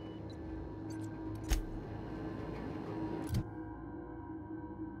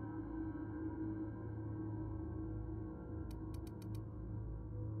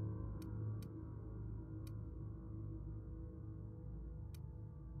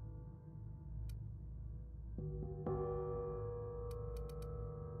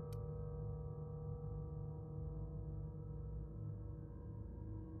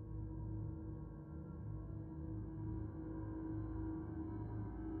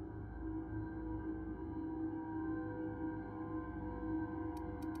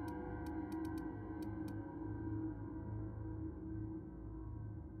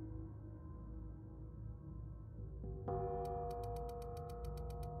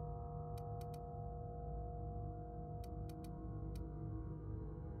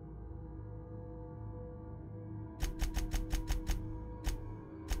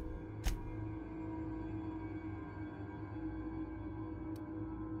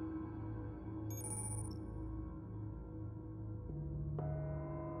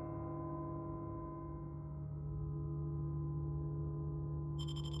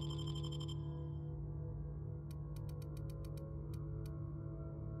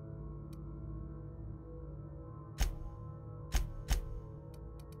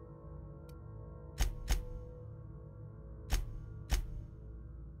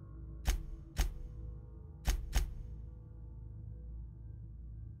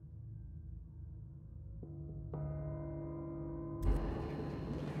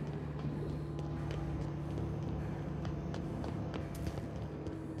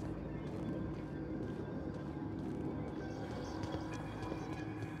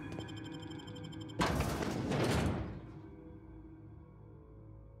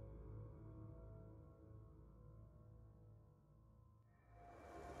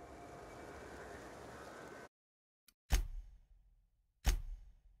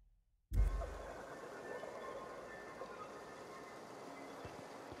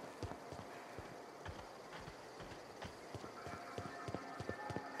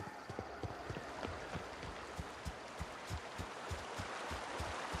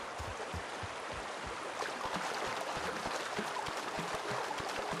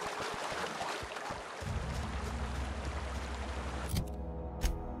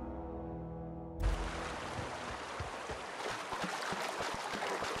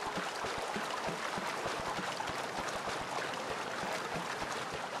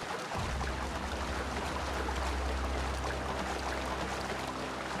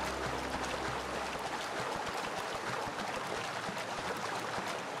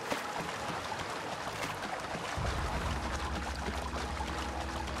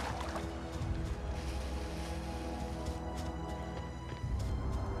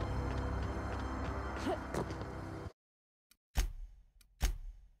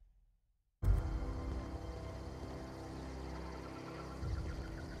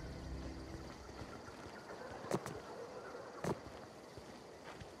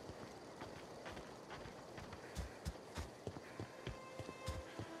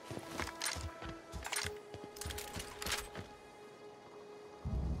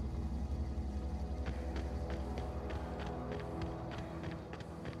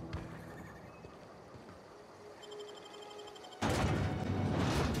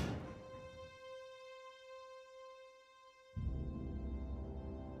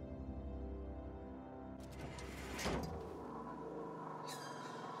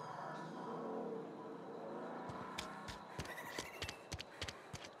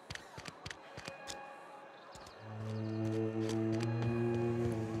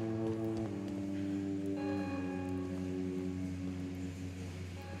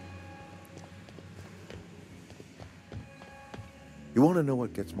 You want to know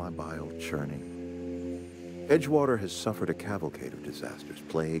what gets my bile churning? Edgewater has suffered a cavalcade of disasters.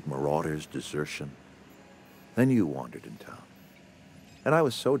 Plague, marauders, desertion. Then you wandered in town. And I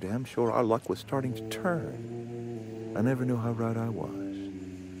was so damn sure our luck was starting to turn. I never knew how right I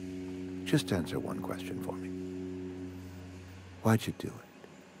was. Just answer one question for me. Why'd you do it?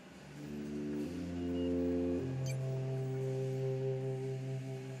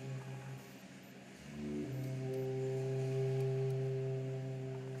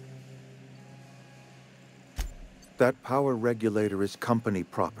 That power regulator is company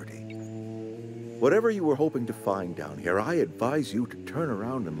property. Whatever you were hoping to find down here, I advise you to turn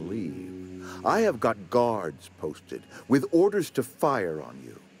around and leave. I have got guards posted with orders to fire on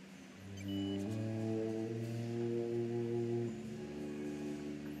you.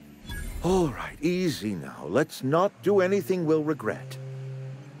 All right, easy now. Let's not do anything we'll regret.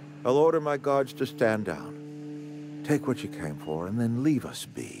 I'll order my guards to stand down. Take what you came for and then leave us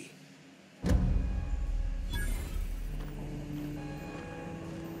be.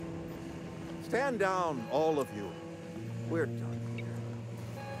 Stand down, all of you. We're done here.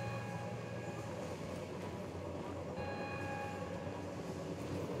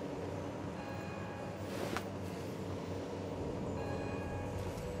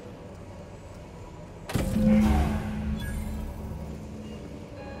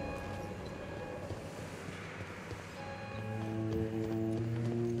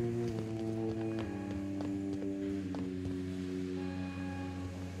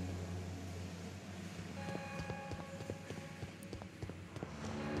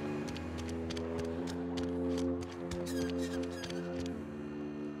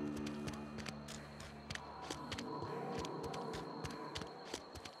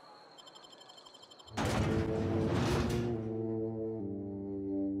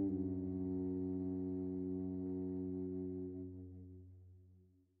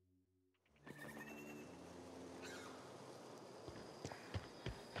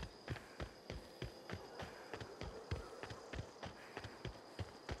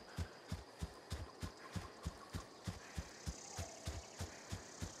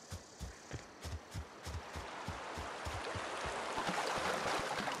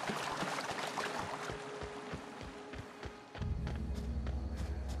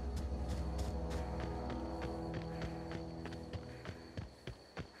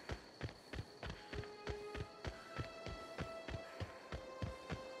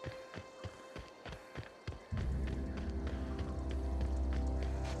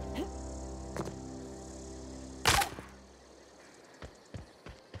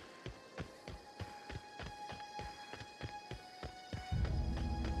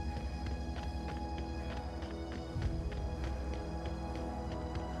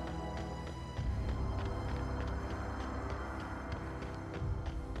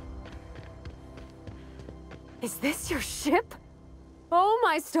 Is this your ship? Oh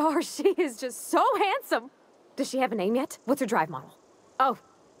my stars, she is just so handsome. Does she have a name yet? What's her drive model? Oh,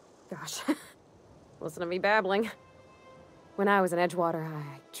 gosh. Listen to me babbling. When I was in Edgewater, I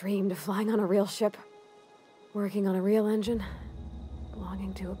dreamed of flying on a real ship, working on a real engine,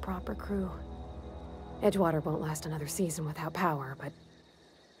 belonging to a proper crew. Edgewater won't last another season without power, but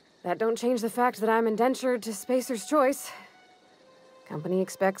that don't change the fact that I'm indentured to Spacer's Choice. Company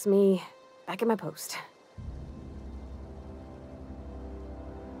expects me back at my post.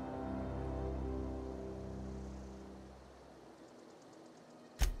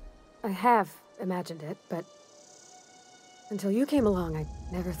 I have imagined it, but until you came along, I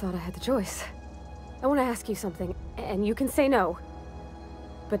never thought I had the choice. I want to ask you something, and you can say no.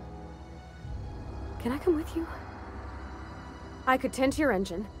 But can I come with you? I could tend to your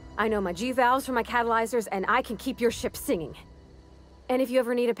engine. I know my G-valves from my catalyzers, and I can keep your ship singing. And if you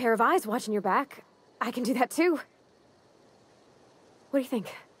ever need a pair of eyes watching your back, I can do that too. What do you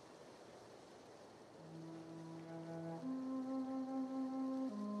think?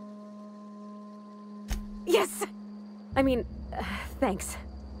 Yes! I mean, thanks.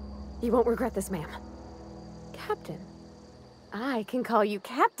 You won't regret this, ma'am. Captain. I can call you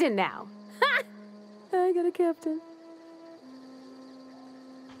Captain now. Ha! I got a captain.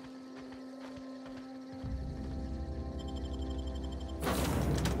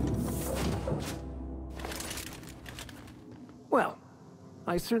 Well,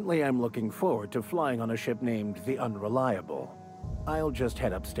 I certainly am looking forward to flying on a ship named the Unreliable. I'll just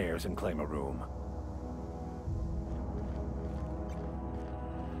head upstairs and claim a room.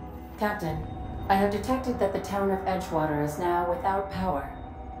 Captain, I have detected that the town of Edgewater is now without power.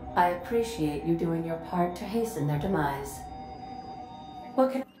 I appreciate you doing your part to hasten their demise.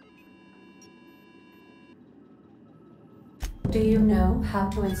 What can... Do you know how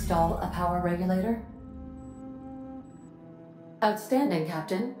to install a power regulator? Outstanding,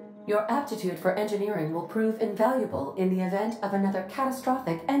 Captain. Your aptitude for engineering will prove invaluable in the event of another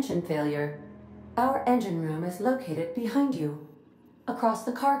catastrophic engine failure. Our engine room is located behind you, across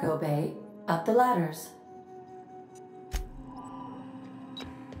the cargo bay, up the ladders.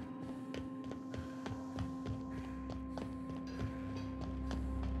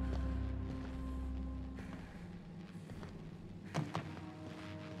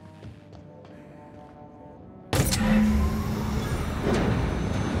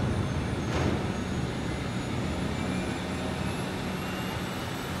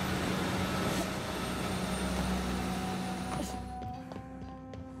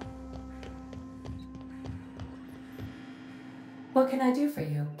 What can I do for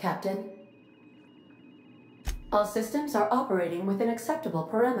you, Captain? All systems are operating within acceptable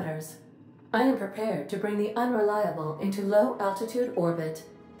parameters. I am prepared to bring the unreliable into low-altitude orbit.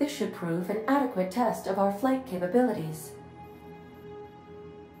 This should prove an adequate test of our flight capabilities.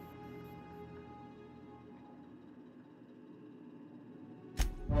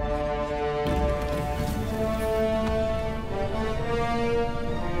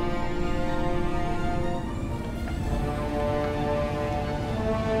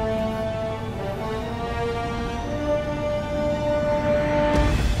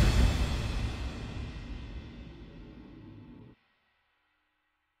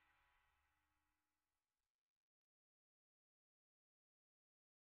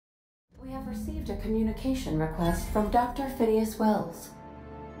 We have received a communication request from Dr. Phineas Wells.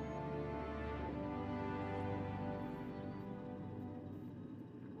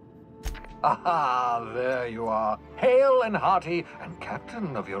 Aha, there you are. Hale and hearty, and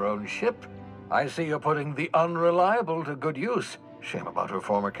captain of your own ship. I see you're putting the unreliable to good use. Shame about her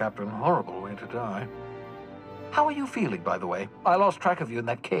former captain. Horrible way to die. How are you feeling, by the way? I lost track of you in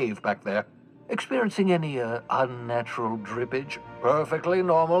that cave back there. Experiencing any, unnatural drippage? Perfectly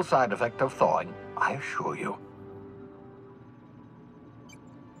normal side effect of thawing, I assure you.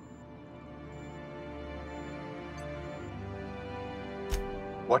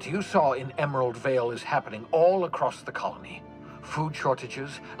 What you saw in Emerald Vale is happening all across the colony. Food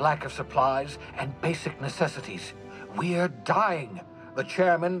shortages, lack of supplies, and basic necessities. We're dying. The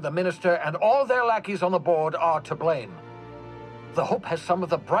chairman, the minister, and all their lackeys on the board are to blame. The Hope has some of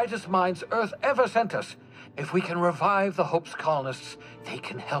the brightest minds Earth ever sent us. If we can revive the Hope's colonists, they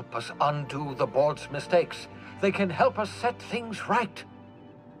can help us undo the board's mistakes. They can help us set things right.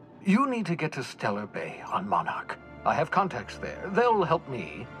 You need to get to Stellar Bay on Monarch. I have contacts there. They'll help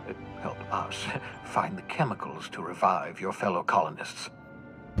me, help us, find the chemicals to revive your fellow colonists.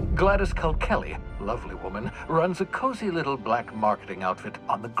 Gladys Kelly, lovely woman, runs a cozy little black marketing outfit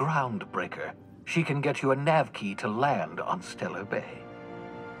on the Groundbreaker. She can get you a nav key to land on Stellar Bay.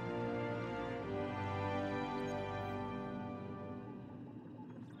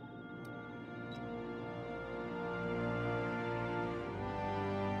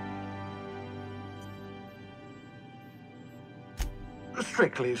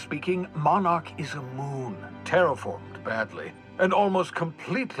 Strictly speaking, Monarch is a moon, terraformed badly, and almost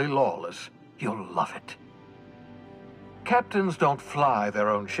completely lawless. You'll love it. Captains don't fly their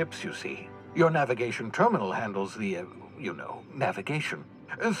own ships, you see. Your navigation terminal handles the, navigation.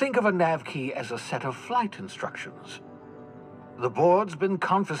 Think of a nav key as a set of flight instructions. The board's been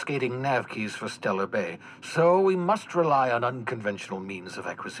confiscating nav keys for Stellar Bay, so we must rely on unconventional means of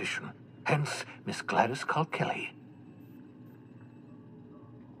acquisition. Hence, Miss Gladys Kelly.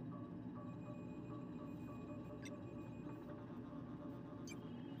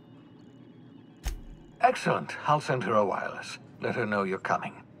 Excellent. I'll send her a wireless. Let her know you're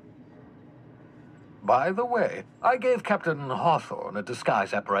coming. By the way, I gave Captain Hawthorne a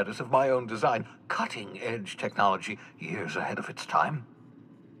disguise apparatus of my own design, cutting-edge technology, years ahead of its time.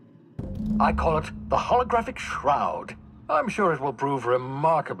 I call it the holographic shroud. I'm sure it will prove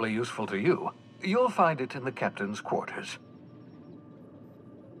remarkably useful to you. You'll find it in the captain's quarters.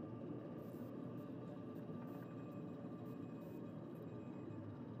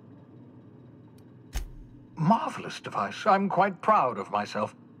 Marvelous device. I'm quite proud of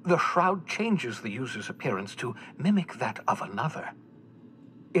myself. The shroud changes the user's appearance to mimic that of another.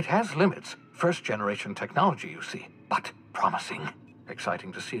 It has limits, first-generation technology, you see, but promising.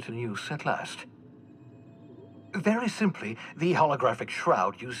 Exciting to see it in use at last. Very simply, the holographic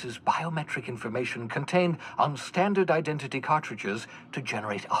shroud uses biometric information contained on standard identity cartridges to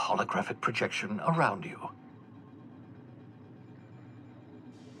generate a holographic projection around you.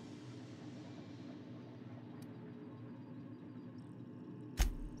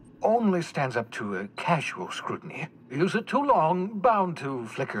 only stands up to a casual scrutiny. Use it too long, bound to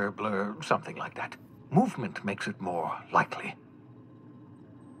flicker, blur, something like that. Movement makes it more likely.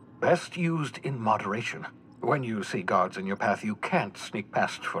 Best used in moderation. When you see guards in your path you can't sneak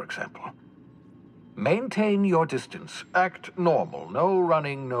past, for example. Maintain your distance. Act normal. No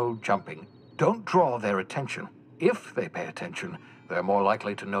running, no jumping. Don't draw their attention. If they pay attention, they're more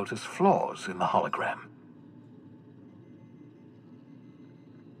likely to notice flaws in the hologram.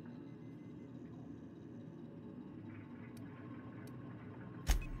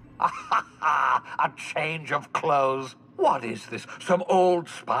 A change of clothes. What is this? Some old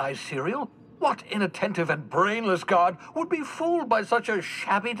spy serial? What inattentive and brainless guard would be fooled by such a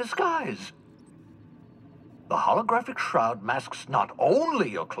shabby disguise? The holographic shroud masks not only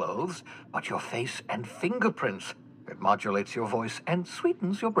your clothes, but your face and fingerprints. It modulates your voice and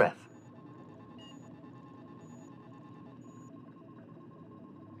sweetens your breath.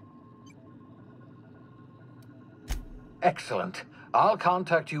 Excellent. I'll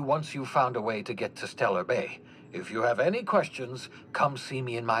contact you once you've found a way to get to Stellar Bay. If you have any questions, come see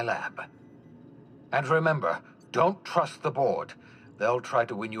me in my lab. And remember, don't trust the board. They'll try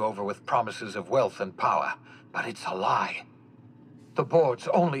to win you over with promises of wealth and power, but it's a lie. The board's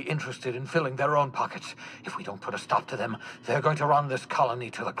only interested in filling their own pockets. If we don't put a stop to them, they're going to run this colony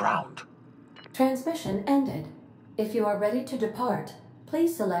to the ground. Transmission ended. If you are ready to depart,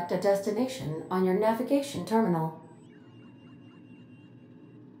 please select a destination on your navigation terminal.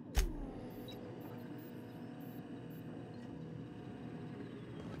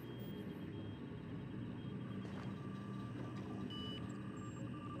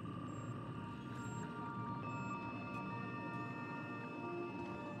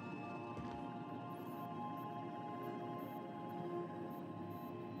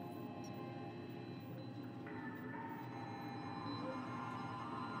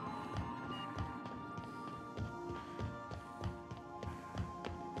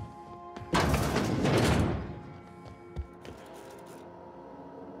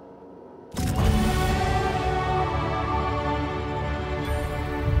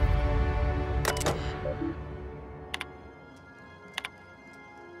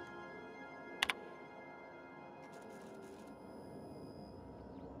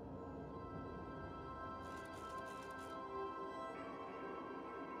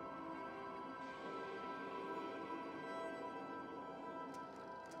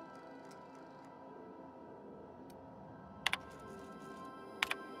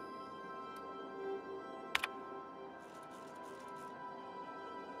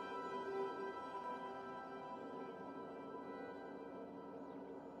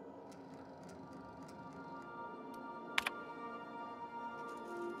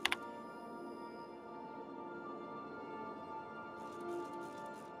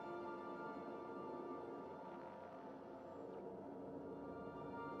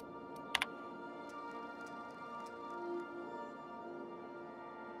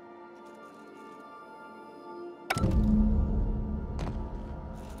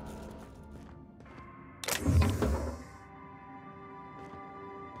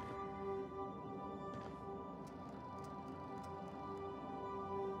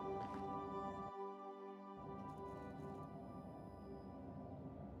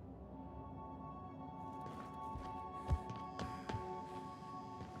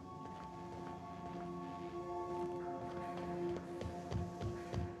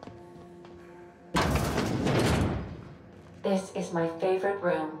 This is my favorite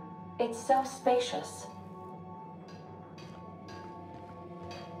room. It's so spacious.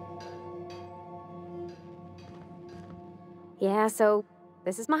 Yeah, so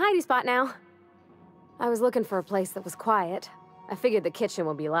this is my hidey spot now. I was looking for a place that was quiet. I figured the kitchen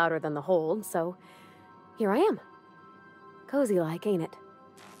would be louder than the hold, so here I am. Cozy-like, ain't it?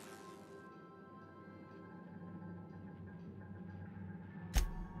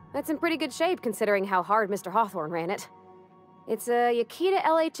 That's in pretty good shape, considering how hard Mr. Hawthorne ran it. It's a Yakita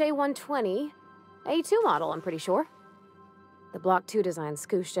LHA 120, A2 model, I'm pretty sure. The Block 2 design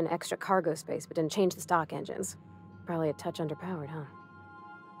scooshed in extra cargo space, but didn't change the stock engines. Probably a touch underpowered, huh?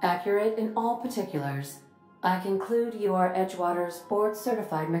 Accurate in all particulars. I conclude you are Edgewater's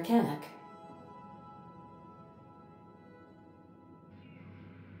board-certified mechanic.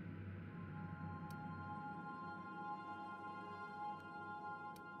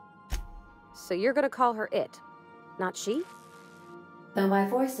 So you're gonna call her it, not she? Though my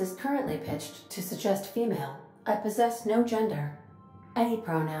voice is currently pitched to suggest female, I possess no gender. Any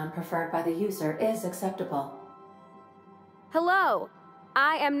pronoun preferred by the user is acceptable. Hello!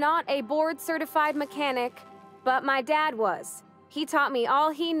 I am not a board-certified mechanic, but my dad was. He taught me all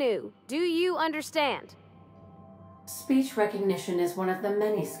he knew. Do you understand? Speech recognition is one of the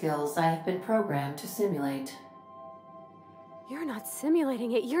many skills I have been programmed to simulate. You're not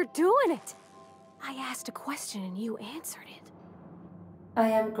simulating it, you're doing it! I asked a question and you answered it. I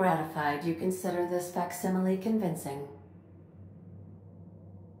am gratified you consider this facsimile convincing.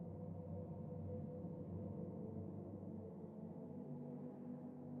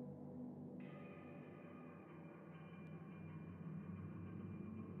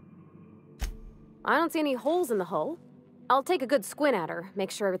 I don't see any holes in the hull. I'll take a good squint at her, make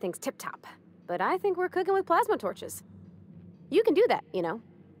sure everything's tip-top. But I think we're cooking with plasma torches. You can do that, you know.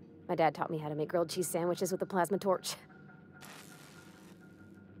 My dad taught me how to make grilled cheese sandwiches with a plasma torch.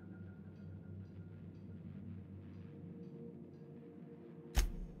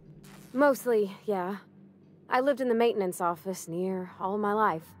 Mostly, yeah. I lived in the maintenance office near all my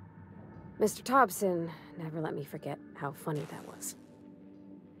life. Mr. Thompson never let me forget how funny that was.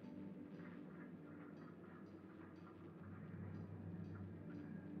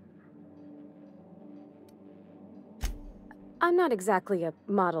 I'm not exactly a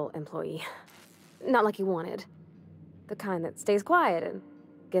model employee. Not like you wanted. The kind that stays quiet and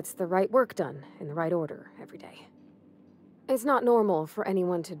gets the right work done in the right order every day. It's not normal for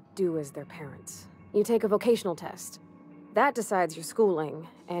anyone to do as their parents. You take a vocational test. That decides your schooling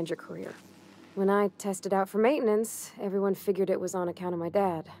and your career. When I tested out for maintenance, everyone figured it was on account of my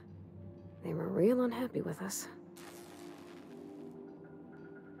dad. They were real unhappy with us.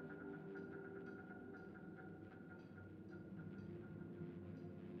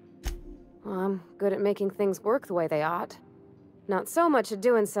 Well, I'm good at making things work the way they ought. Not so much at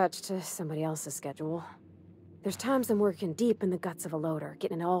doing such to somebody else's schedule. There's times I'm working deep in the guts of a loader,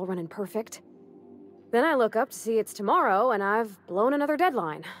 getting it all running perfect. Then I look up to see it's tomorrow and I've blown another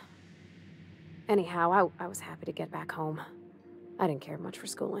deadline. Anyhow, I was happy to get back home. I didn't care much for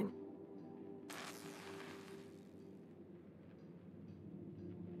schooling.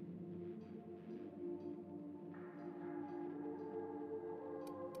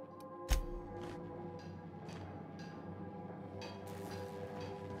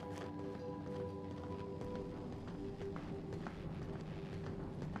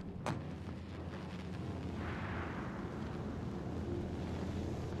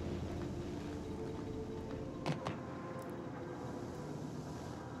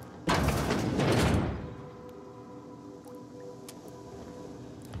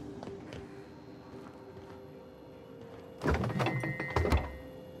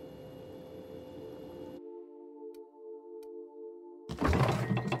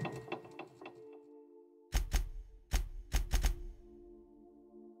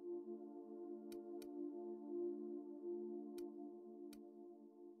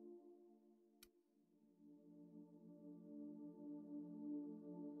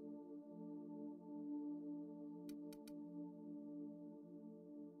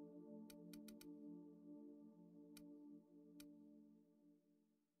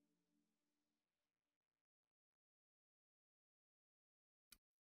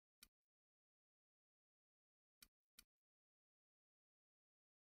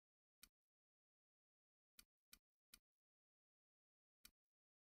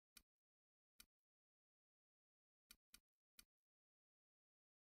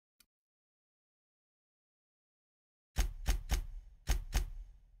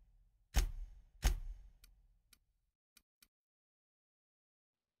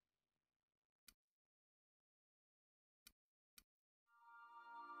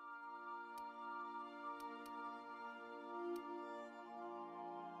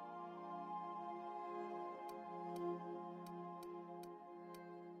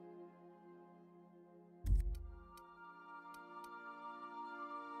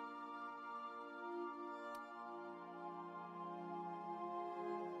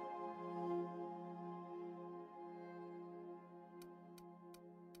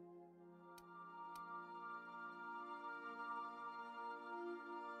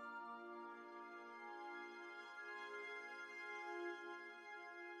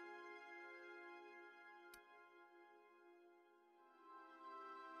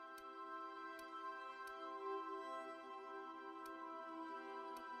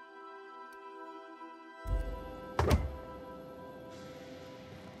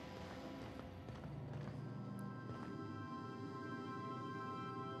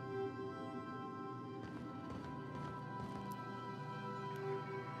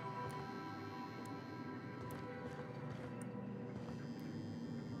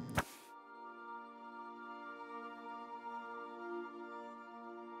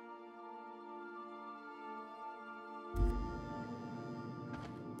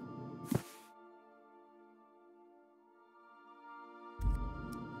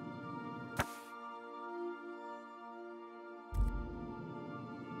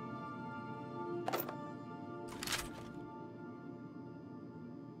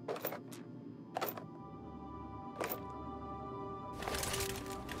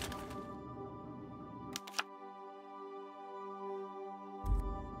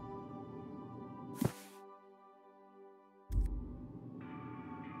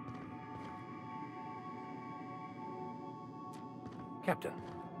 Captain.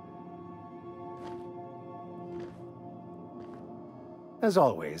 As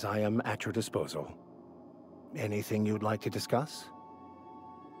always, I am at your disposal. Anything you'd like to discuss?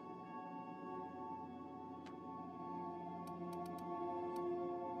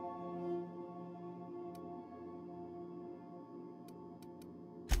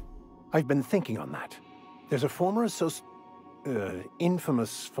 I've been thinking on that. There's a former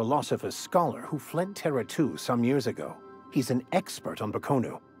infamous philosopher scholar who fled Terra 2 some years ago. He's an expert on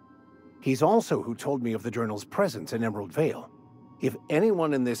Bakonu. He's also who told me of the journal's presence in Emerald Vale. If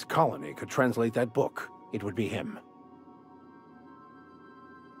anyone in this colony could translate that book, it would be him.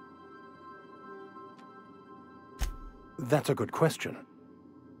 That's a good question.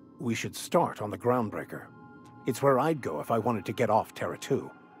 We should start on the Groundbreaker. It's where I'd go if I wanted to get off Terra 2.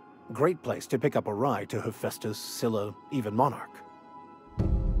 Great place to pick up a ride to Hephaestus, Scylla, even Monarch.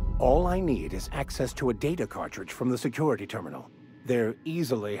 All I need is access to a data cartridge from the security terminal. Their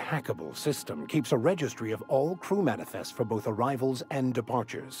easily hackable system keeps a registry of all crew manifests for both arrivals and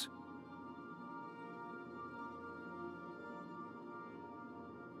departures.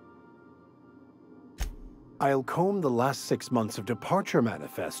 I'll comb the last 6 months of departure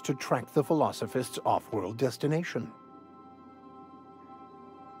manifests to track the Philosophist's off-world destination.